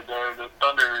look at it there. The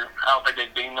Thunder, I don't think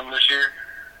they've beaten them this year.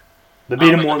 They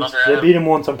beat him once. They beat him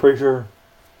once, I'm pretty sure.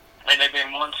 They beat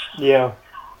him once? Yeah.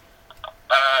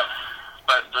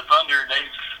 But the Thunder,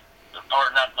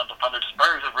 not the Thunder, the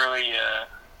Spurs have really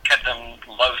kept them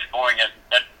low scoring at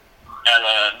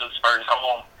the Spurs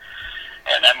home.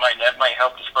 And that might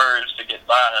help the Spurs to get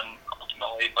by them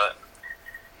ultimately, but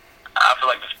I feel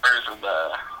like the Spurs would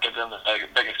give them the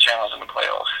biggest challenge in the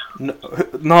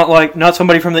playoffs. Not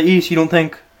somebody from the East. You don't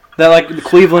think that like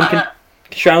Cleveland can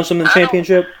challenge them in the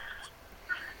championship?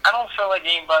 I don't feel like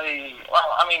anybody.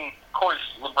 Well, I mean, of course,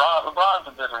 LeBron's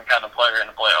a different kind of player in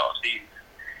the playoffs. He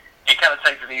kind of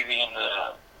takes it easy in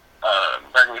the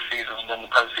regular season, and then the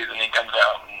postseason he comes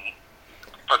out and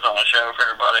puts on a show for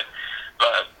everybody.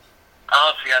 But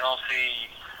honestly, I don't see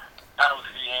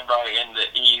anybody in the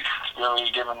East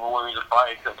really giving the Warriors a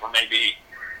fight, except for maybe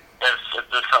if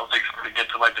the Celtics were to get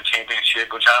to like the championship,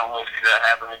 which I don't really see that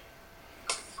happening.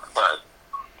 But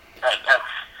that's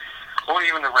or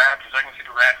even the Raptors. I can see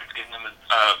the Raptors getting them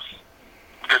a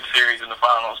good series in the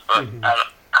finals, but I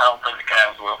don't think the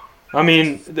Cavs will. I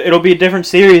mean, it'll be a different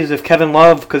series if Kevin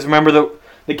Love, because remember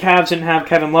the Cavs didn't have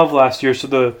Kevin Love last year, so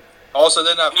the also they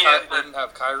didn't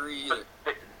have Kyrie either.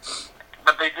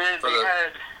 But they did.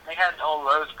 They had all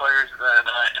those players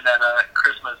in that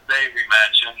Christmas Day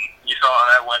rematch, and you saw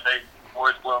how that went. They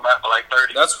Warriors blew them out by like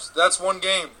 30. That's one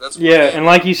game. And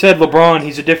like you said, LeBron,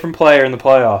 he's a different player in the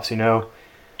playoffs. You know.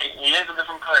 He is a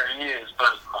different player. He is,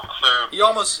 but also he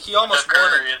almost won.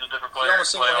 Curry is a different player. He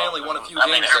almost single-handedly won a few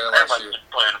games there last year.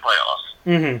 Play in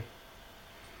the playoffs.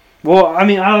 Well, I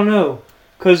mean, I don't know,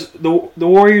 because the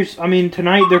Warriors. I mean,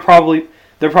 tonight they're probably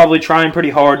trying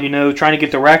pretty hard. You know, trying to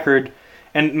get the record,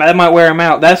 and that might wear them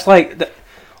out. That's like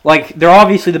they're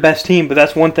obviously the best team, but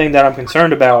that's one thing that I'm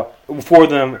concerned about for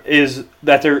them is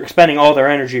that they're expending all their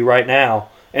energy right now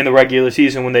in the regular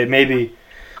season when they maybe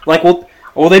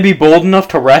will they be bold enough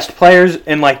to rest players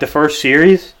in like the first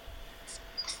series?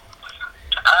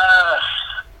 I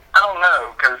don't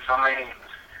know, because I mean,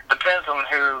 depends on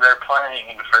who they're playing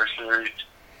in the first series.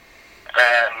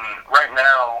 And right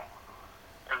now,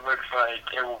 it looks like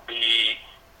it will be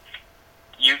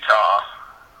Utah,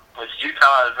 which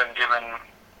Utah has been giving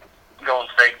Golden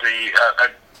State a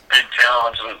big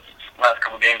challenge in the last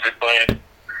couple of games they played, and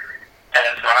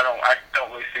so I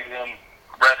don't really see them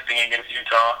resting against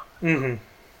Utah.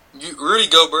 Rudy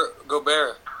Gobert.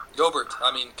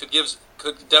 I mean,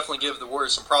 could definitely give the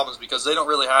Warriors some problems because they don't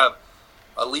really have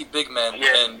elite big men,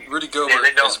 and Rudy Gobert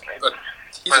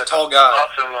he's a tall guy.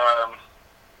 Also,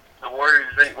 the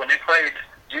Warriors when they played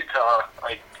Utah,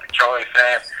 like Charlie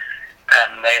said,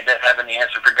 and they didn't have any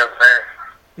answer for Gobert.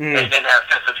 They didn't have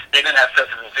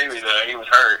Sessions Ziri though. He was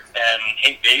hurt, and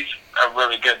he's a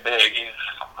really good big. He's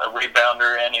a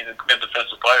rebounder and he's a good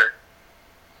defensive player.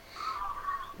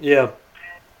 Yeah.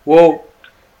 Well,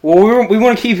 we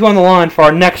want to keep you on the line for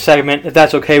our next segment, if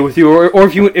that's okay with you, or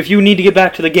if you need to get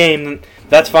back to the game, then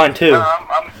that's fine too.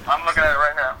 I'm looking at it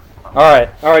right now.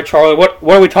 All right, Charlie. What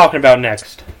are we talking about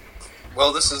next?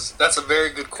 Well, that's a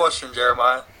very good question,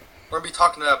 Jeremiah. We're gonna be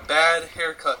talking about bad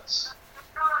haircuts.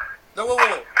 No,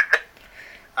 whoa.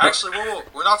 Actually, whoa.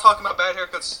 We're not talking about bad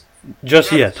haircuts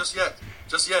Just yet. Just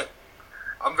yet.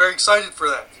 I'm very excited for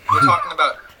that. We're talking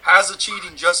about has the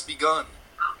cheating just begun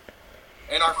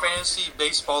in our fantasy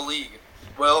baseball league.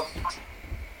 Well,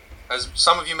 as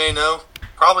some of you may know,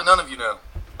 probably none of you know,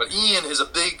 but Ian is a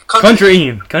big Country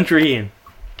Ian. Country Ian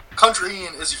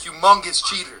is a humongous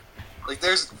cheater.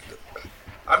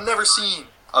 I've never seen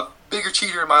a bigger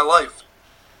cheater in my life.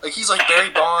 Like, he's like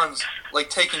Barry Bonds, like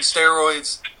taking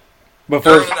steroids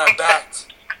during an at bat.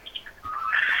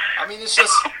 I mean, it's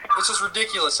just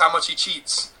ridiculous how much he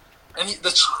cheats. And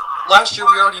last year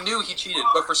we already knew he cheated,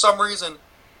 but for some reason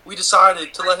we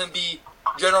decided to let him be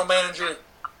general manager.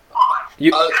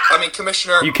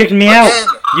 Commissioner. You kicked me out.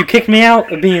 You kicked me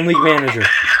out of being league manager.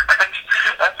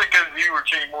 That's because you were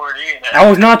cheating more than Ian. I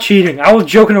was not cheating. I was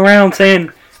joking around.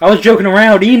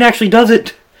 Ian actually does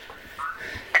it.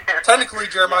 Technically,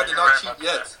 Jeremiah did not cheat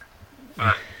yet.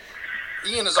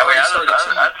 Ian has already started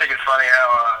cheating. I think it's funny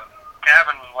how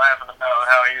Gavin was laughing about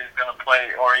how he was going to play,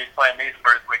 or he's playing me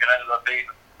first week and ended up beating.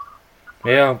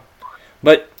 Yeah,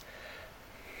 but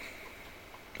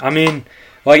I mean,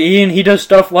 like Ian, he does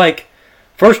stuff like,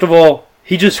 first of all,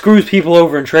 he just screws people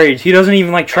over in trades. He doesn't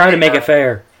even try to make it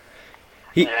fair.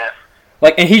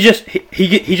 Like, and he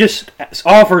just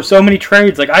offers so many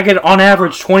trades. Like, I get on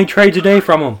average 20 trades a day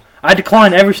from him. I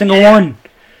decline every single one.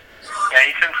 Yeah,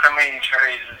 he sends so many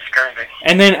trades. It's crazy.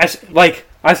 And then,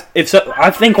 I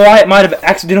think Wyatt might have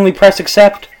accidentally pressed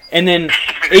accept, and then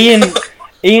Ian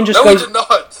just No, goes. he did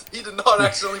not. He did not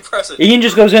accidentally press it. Ian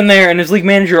just goes in there, and his league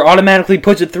manager automatically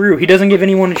puts it through. He doesn't give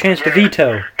anyone a chance to veto.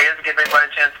 He doesn't give anybody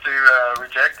a chance to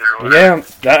reject it or whatever.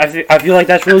 Yeah, I feel like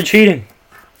that's really cheating.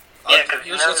 Yeah, because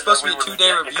It's supposed to be a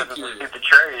 2-day review period. The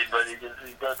trade, but he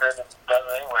does that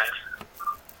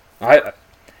anyways.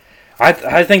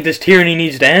 I think this tyranny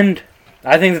needs to end.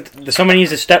 I think that somebody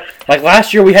needs to step. Like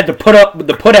last year, we had the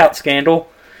put out scandal.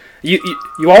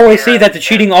 You always see that the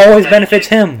cheating always benefits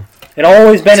him. It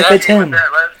always benefits him.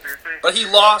 But he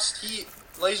lost.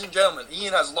 Ladies and gentlemen,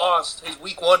 Ian has lost his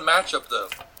week 1 matchup though.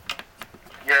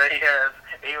 Yeah, he has.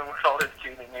 Even with all his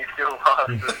cheating, he still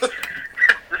lost.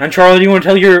 And Charlie, do you want to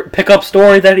tell your pickup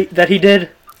story that he did?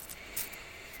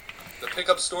 The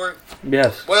pickup story?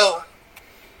 Yes. Well,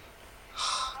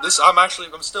 I'm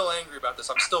still angry about this.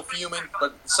 I'm still fuming,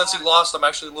 but since he lost, I'm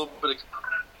actually a little bit.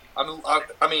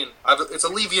 It's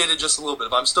alleviated just a little bit,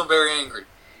 but I'm still very angry.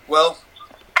 Well,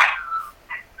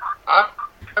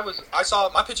 I saw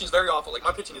my pitching is very awful. Like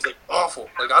my pitching is like awful.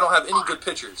 Like I don't have any good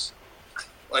pitchers.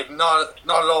 Like not at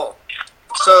all.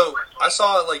 So I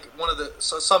saw like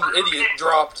some idiot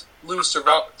dropped Luis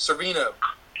Servino.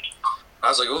 I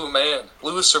was like, oh man,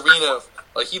 Luis Servino.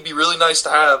 Like he'd be really nice to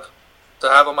have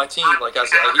on my team. Like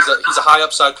he's a high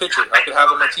upside pitcher. I could have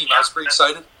on my team. I was pretty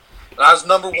excited. And I was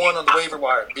number 1 on the waiver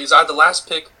wire because I had the last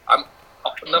pick. I'm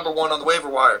number 1 on the waiver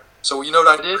wire. So you know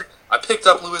what I did? I picked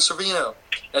up Luis Servino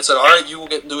and said, all right, you will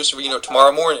get Luis Servino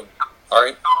tomorrow morning. All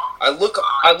right. I look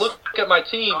at my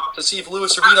team to see if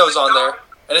Luis Servino is on there,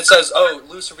 and it says, oh,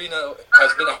 Luis Servino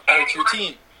has been added to your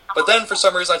team. But then for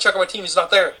some reason I check on my team, he's not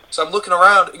there. So I'm looking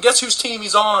around, and guess whose team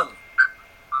he's on?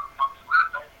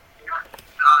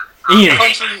 Ian.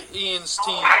 Country Ian's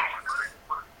team.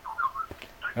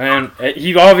 And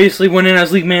he obviously went in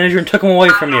as league manager and took him away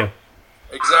from you.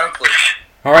 Exactly.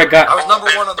 All right, guys. I was number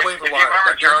 1 on the waiver wire.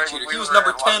 He was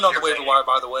number 10 on the waiver wire,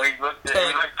 by the way. We looked through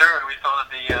and we saw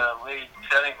that the league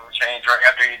settings were changed right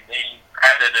after he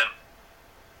added him.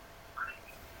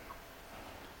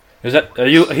 Is that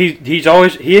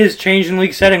he is changing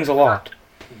league settings a lot,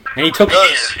 and he took. He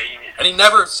does. And he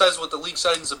never says what the league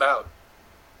settings about.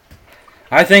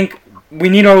 I think we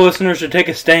need our listeners to take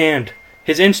a stand.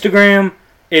 His Instagram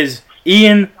is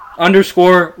Ian_Rose,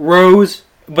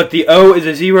 but the O is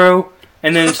a 0,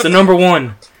 and then it's the number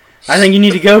 1. I think you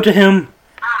need to go to him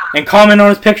and comment on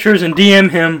his pictures and DM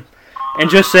him, and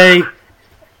just say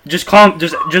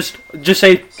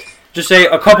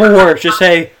a couple words. Just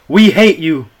say, "We hate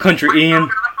you, Country Ian."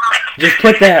 Just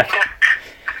put that.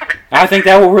 I think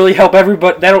that will really help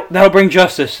everybody. That'll bring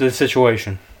justice to the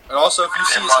situation. And also, if you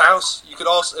see his house, you could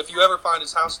also, if you ever find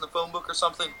his house in the phone book or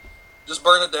something, just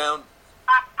burn it down.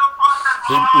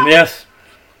 Yes.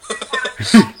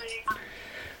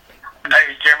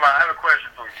 Hey, Jeremiah, I have a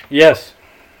question for you. Yes.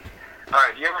 All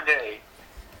right, the other day,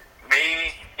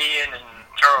 me, Ian, and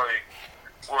Charlie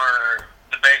were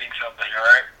debating something, all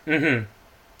right? Mm-hmm.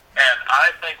 And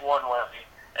I think one way,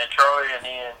 and Charlie and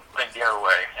Ian think the other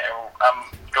way. And I'm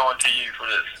going to you for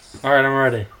this. All right, I'm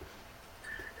ready.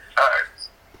 All right.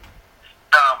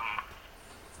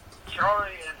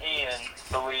 Charlie and Ian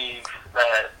believe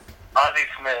that Ozzie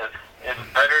Smith is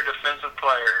a better defensive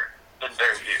player than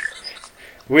Derek Jeter.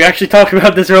 We actually talked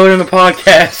about this earlier in the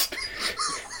podcast.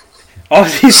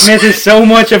 Ozzie Smith is so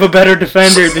much of a better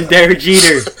defender than Derek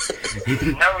Jeter.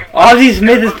 Ozzie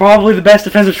Smith is probably the best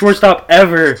defensive shortstop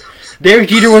ever. Derek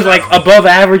Jeter was like above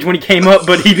average when he came up,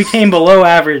 but he became below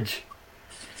average.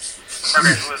 Okay,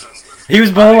 listen. He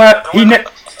was below average.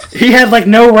 He had like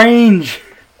no range.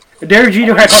 Derek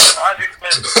Jeter had. Ozzie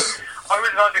Smith. Only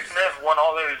reason Ozzie Smith won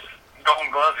all those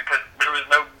Golden Gloves because there was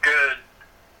no good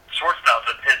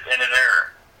shortstops in his era.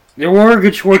 There were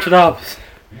good shortstops.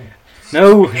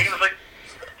 No. He was like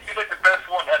the best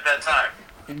one at that time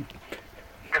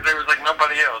because there was like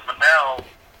nobody else. But now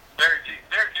Derek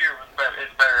Jeter is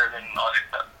better than Ozzie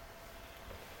Smith.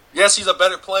 Yes, he's a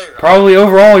better player. Probably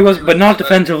overall he was, but not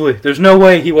defensively. There's no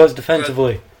way he was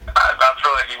defensively. I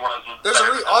feel like he was. There's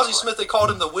a Ozzie Smith. They called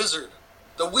him the Wizard.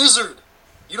 The Wizard.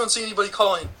 You don't see anybody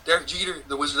calling Derek Jeter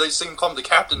the Wizard. They see him call him the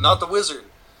Captain, not the Wizard.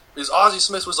 Because Ozzie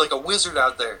Smith was like a wizard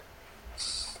out there.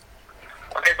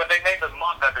 Okay, but they named him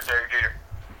month after Derek Jeter.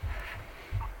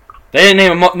 They didn't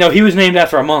name him. No, he was named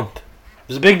after a month.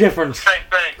 There's a big difference. Same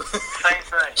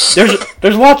thing.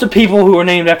 There's lots of people who are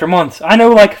named after months. I know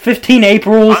like 15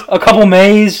 Aprils, a couple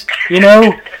Mays. You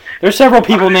know, there's several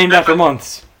people named after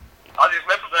months. Ozzie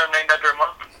Smith was never named after a month.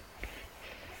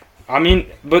 I mean,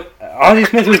 but Ozzie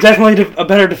Smith was definitely a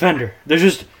better defender.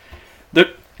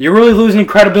 You're really losing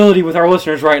credibility with our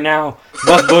listeners right now,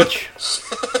 Buff Butch.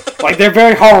 Like they're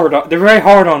very hard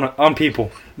on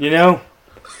people. You know,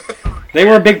 they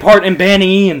were a big part in banning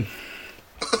Ian,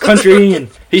 Country Ian.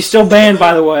 He's still banned,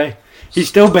 by the way. He's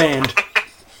still banned.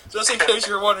 Just in case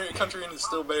you're wondering, Country Ian is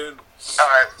still banned. All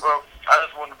right. Well, I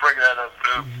just wanted to bring that up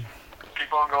too.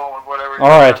 Keep on going with whatever. All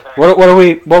right. What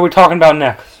are we talking about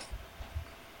next?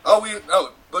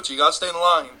 Butch, you gotta stay in the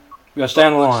line. We gotta stay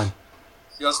on the line.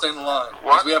 You gotta stay in the line.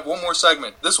 What? 'Cause we have one more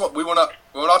segment. This one we will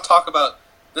not talk about.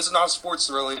 This is not a sports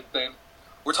related thing.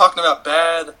 We're talking about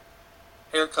bad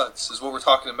haircuts. Is what we're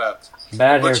talking about.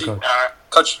 Bad Butchie, haircut.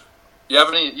 Coach, you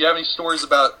have any stories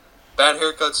about bad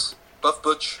haircuts, Buff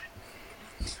Butch?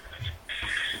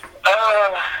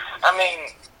 I mean,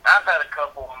 I've had a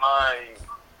couple in my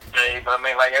day, but I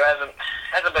mean, like, it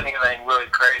hasn't been anything really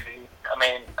crazy. I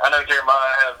mean, I know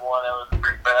Jeremiah has one that was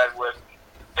pretty bad with,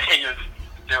 he was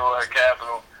still at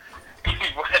Capital. When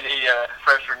he,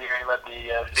 freshman year, he let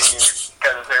the senior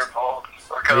cut his hair bald,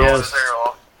 or cut all his hair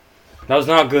off. That was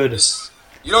not good.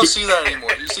 You don't see that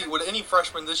anymore. You see, would any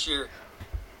freshman this year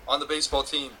on the baseball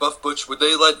team, Buff Butch, would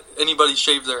they let anybody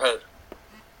shave their head?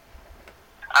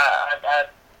 I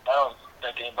don't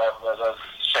think anybody would let us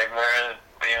shave their head,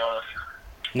 to be honest.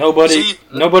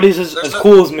 Nobody's as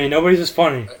cool as me. Nobody's as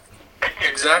funny.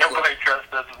 Exactly. Nobody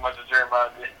trusts us as much as Jeremiah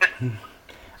did.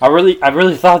 I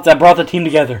really thought that brought the team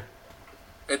together.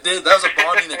 It did. That was a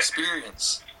bonding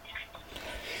experience.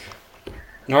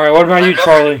 All right, what about you,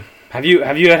 Charlie? Have you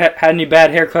had any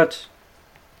bad haircuts?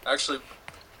 Actually,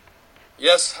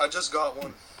 yes, I just got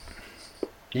one.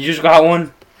 You just got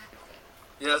one?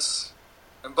 Yes.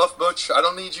 And Buff Butch, I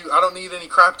don't need any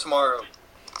crap tomorrow.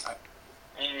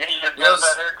 You just got Yes.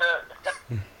 that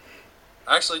haircut?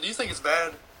 Actually, do you think it's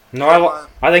bad? No,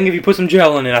 I think if you put some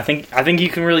gel in it, I think you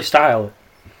can really style it.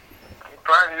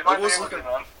 Probably, I was looking-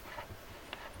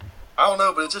 I don't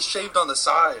know, but it just shaved on the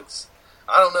sides.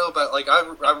 I don't know about, like, I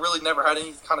really never had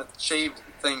any kind of shaved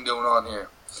thing going on here.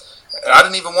 And I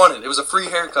didn't even want it. It was a free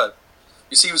haircut.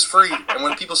 You see, it was free. And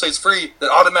when people say it's free, that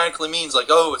automatically means, like,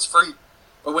 oh, it's free.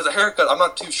 But with a haircut, I'm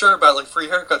not too sure about, like, free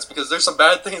haircuts because there's some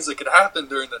bad things that could happen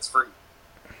during that's free.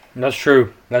 That's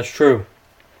true.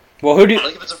 Well, Like,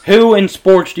 if it's who in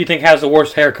sports do you think has the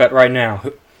worst haircut right now?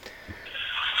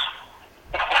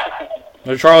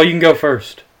 Well, Charlie, you can go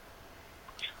first.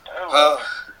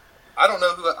 I don't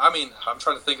know who. I mean, I'm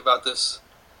trying to think about this.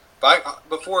 But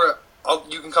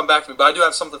you can come back to me. But I do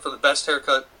have something for the best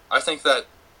haircut. I think that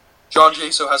John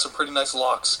Jaso has some pretty nice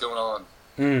locks going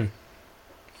on.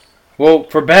 Well,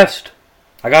 for best,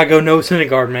 I gotta go Noah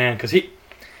Syndergaard, man, because he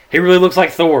really looks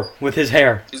like Thor with his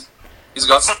hair. He's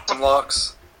got some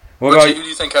locks. What about Who do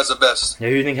you think has the best? Yeah,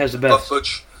 who do you think has the Buff best?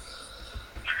 Butch.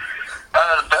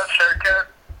 The best haircut?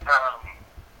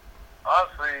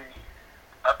 Honestly,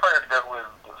 I'd probably have to go with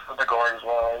Syndergaard as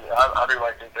well. I do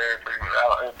like his hair.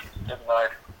 It's nice.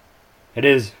 It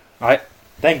is.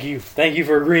 Thank you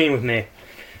for agreeing with me,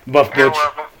 Buff You're Butch.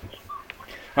 welcome.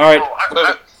 All right,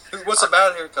 What's a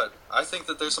bad haircut? I think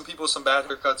that there's some people with some bad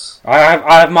haircuts. I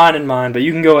have mine in mind, but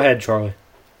you can go ahead, Charlie.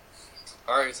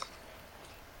 Alright.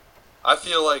 I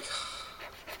feel like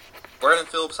Brandon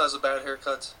Phillips has a bad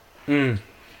haircut.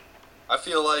 I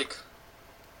feel like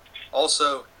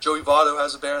also Joey Votto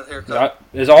has a bad haircut.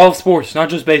 It's all of sports, not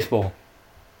just baseball.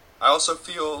 I also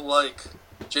feel like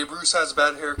Jay Bruce has a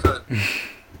bad haircut.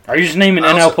 Are you just naming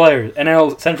I NL also- players,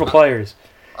 NL Central players?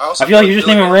 I feel like you're just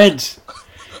Billy naming Reds.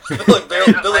 I feel like Billy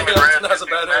Hamilton has a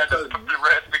bad haircut.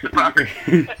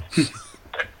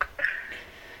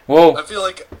 Well, I feel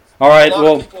like all right. a lot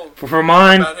Well, of people for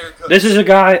mine, have bad haircuts. this is a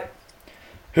guy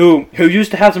who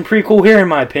used to have some pretty cool hair, in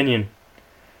my opinion,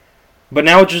 but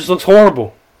now it just looks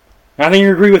horrible. And I think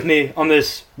you agree with me on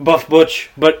this, Buff Butch.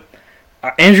 But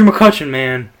Andrew McCutchen,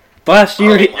 man, last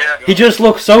year he just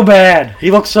looked so bad. He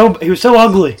was so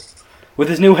ugly with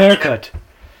his new haircut.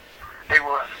 He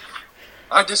was.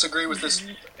 I disagree with this.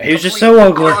 He was just completely. so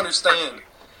ugly. I don't understand.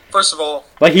 First of all,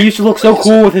 Like, he used to look so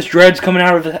cool with his dreads coming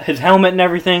out of his helmet and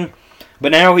everything,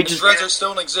 but now his dreads are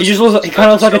still in existence. he kind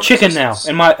of looks like a chicken now.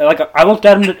 And I looked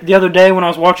at him the other day when I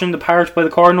was watching the Pirates play the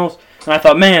Cardinals, and I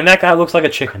thought, man, that guy looks like a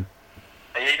chicken.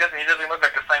 He doesn't look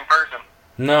like the same person.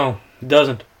 No, he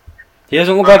doesn't. He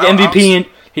doesn't look like MVP, and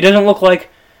he doesn't look like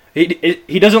he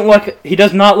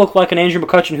does not look like an Andrew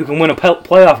McCutchen who can win a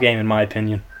playoff game, in my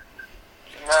opinion.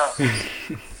 No.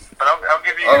 But I'll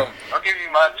give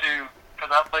you my two, because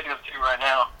I'm thinking of two right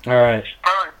now. All right.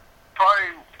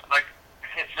 Probably like,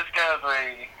 this guy's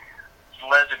a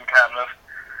legend, kind of.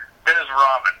 Dennis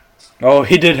Rodman. Oh,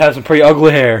 he did have some pretty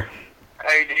ugly hair.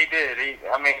 He did.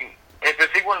 I mean,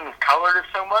 if he wouldn't have colored it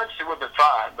so much, it would have been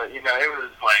fine. But, it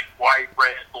was like white,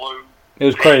 red, blue. It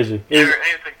was crazy.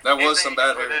 That was some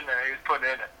bad hair. He was putting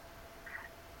in it.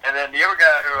 And then the other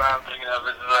guy who I'm thinking of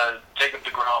is Jacob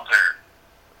deGrom's hair.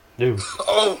 Dude.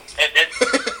 Oh!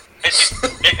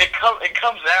 It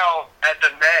comes out at the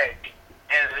neck,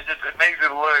 and it makes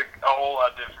it look a whole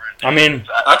lot different. I mean,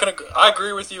 I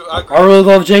agree with you. I really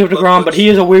love Jacob deGrom, but he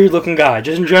is a weird-looking guy.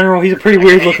 Just in general, he's a pretty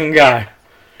weird-looking guy.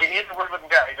 He is a weird-looking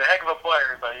guy. He's a heck of a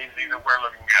player, but he's a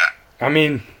weird-looking guy. I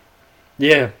mean,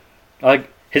 yeah. Like,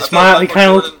 his smile, he kind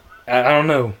of looks... I don't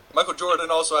know. Michael Jordan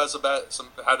also has some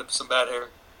bad hair.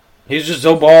 He's just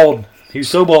so bald. He's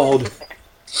so bald.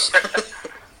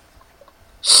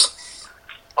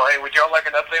 Well, hey, would y'all like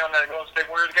an update on that Golden State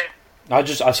Warriors game?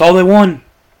 I saw they won.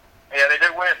 Yeah, they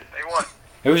did win. They won.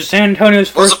 It was San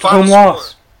Antonio's What's first home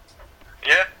loss.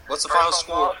 Yeah. What's the final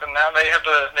score? Loss, and now they are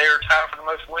tied for the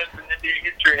most wins in NBA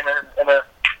history in a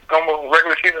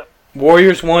regular season.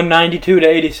 Warriors won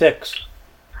 92-86.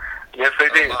 Yes, they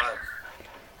did.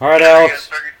 All right, Alex.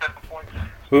 37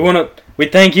 points. We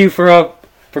thank you for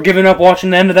giving up watching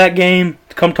the end of that game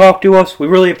to come talk to us. We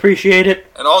really appreciate it.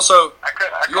 And also,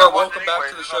 you are watch welcome it back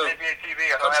anyways. to the It's show. on NBA TV.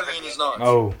 I don't have Country it Ian is yet. not.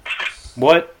 Oh,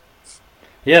 what?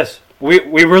 Yes, we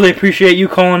really appreciate you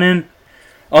calling in.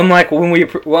 Unlike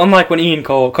when Ian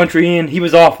called, Country Ian, he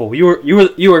was awful. You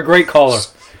were a great caller.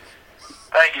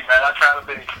 Thank you, man. I try to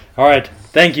be. All right,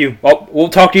 thank you. We'll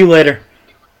talk to you later.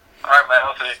 All right, man.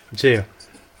 I'll see you. See you.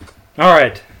 All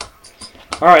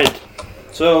right.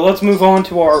 So let's move on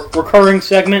to our recurring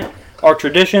segment, our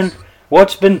tradition.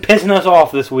 What's been pissing us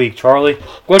off this week, Charlie?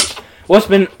 What's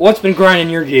been grinding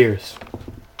your gears?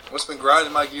 What's been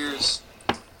grinding my gears?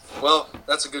 Well,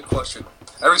 that's a good question.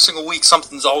 Every single week,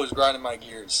 something's always grinding my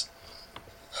gears.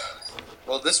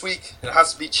 Well, this week, it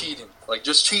has to be cheating. Like,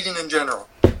 just cheating in general.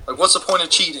 Like, what's the point of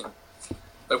cheating?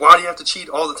 Like, why do you have to cheat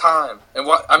all the time? And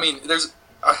there's...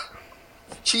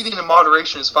 cheating in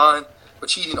moderation is fine, but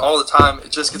cheating all the time,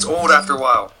 it just gets old after a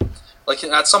while. Like,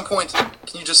 at some point,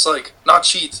 can you just, not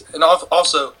cheat? And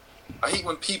also, I hate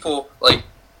when people, when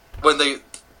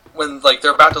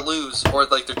they're about to lose, or,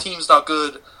 their team's not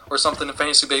good, or something in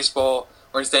fantasy baseball,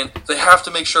 or anything, they have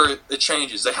to make sure it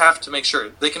changes. They have to make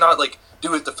sure. They cannot,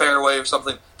 do it the fair way or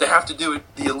something. They have to do it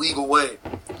the illegal way.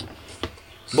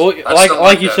 Well,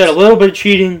 like you said, a little bit of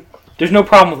cheating, there's no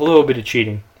problem with a little bit of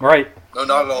cheating, right? No,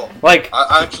 not at all.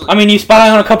 You spy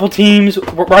on a couple teams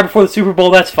right before the Super Bowl,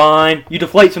 that's fine. You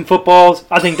deflate some footballs,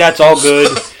 I think that's all good,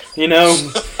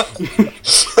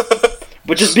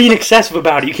 But just being excessive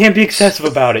about it. You can't be excessive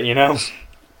about it, Yeah,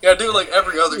 do it like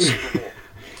every other Super Bowl.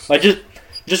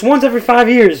 Just once every 5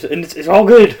 years, and it's all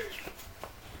good.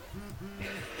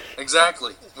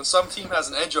 Exactly. When some team has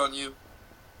an edge on you,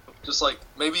 just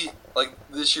maybe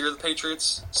this year the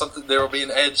Patriots, there will be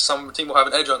an edge. Some team will have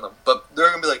an edge on them, but they're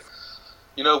gonna be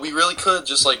we really could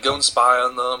just go and spy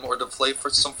on them or deflate for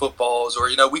some footballs, or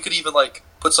we could even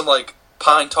put some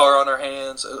pine tar on our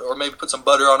hands, or maybe put some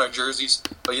butter on our jerseys.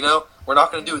 But we're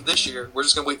not gonna do it this year. We're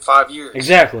just gonna wait 5 years.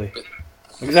 Exactly.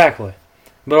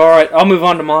 But all right, I'll move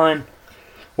on to mine.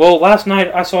 Well, last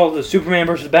night I saw the Superman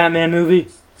vs. Batman movie.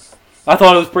 I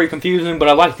thought it was pretty confusing, but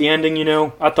I liked the ending.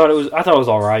 I thought it was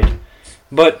all right.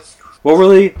 But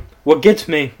what gets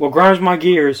me, what grinds my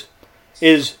gears,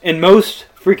 is in most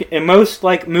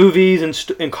movies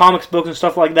and comics books and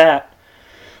stuff like that.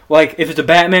 If it's a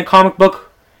Batman comic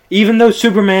book, even though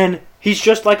Superman, he's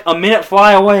just a minute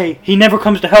fly away, he never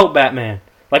comes to help Batman.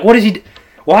 What is he?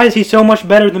 Why is he so much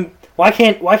better than? Why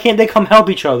can't they come help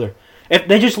each other? If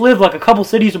they just live a couple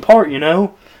cities apart,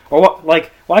 or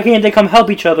why can't they come help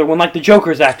each other when the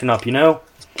Joker's acting up,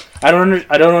 I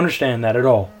don't understand that at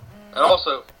all. And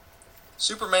also,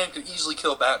 Superman could easily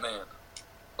kill Batman.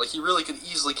 He really could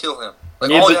easily kill him.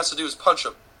 All he has to do is punch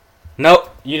him. Nope,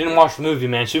 you didn't watch the movie,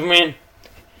 man. Superman,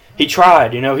 he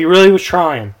tried, he really was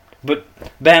trying. But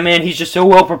Batman, he's just so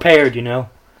well prepared,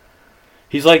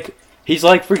 He's he's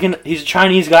a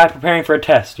Chinese guy preparing for a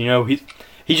test, he's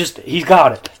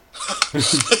got it.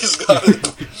 He's got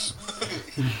it.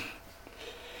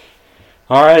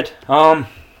 All right,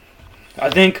 I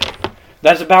think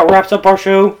that's about wraps up our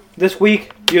show this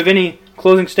week. Do you have any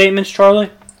closing statements,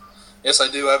 Charlie? Yes, I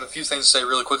do. I have a few things to say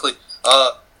really quickly.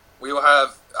 I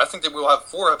think that we will have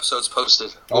 4 episodes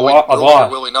posted. A lot. Or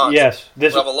will we not? Yes.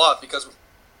 We'll have a lot because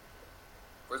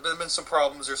there's been some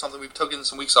problems or something. We've taken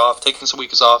some weeks off,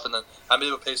 and then I'm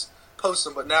able to post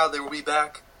them, but now they will be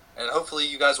back, and hopefully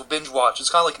you guys will binge watch. It's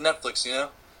kind of like Netflix,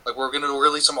 we're going to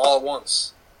release them all at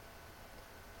once.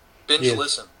 Binge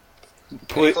listen.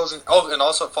 And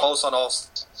also follow us on all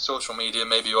social media,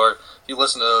 maybe, or if you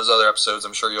listen to those other episodes,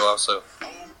 I'm sure you'll also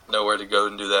know where to go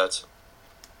and do that.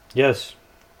 Yes.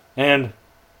 And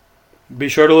be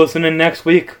sure to listen in next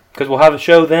week because we'll have a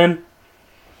show then.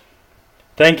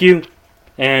 Thank you,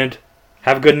 and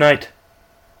have a good night.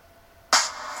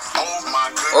 Oh my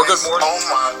goodness. Or good morning. Oh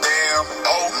my damn.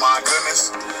 Oh my goodness.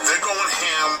 They're going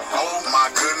ham. Oh my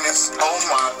goodness. Oh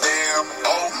my damn.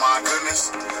 Oh my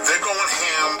goodness.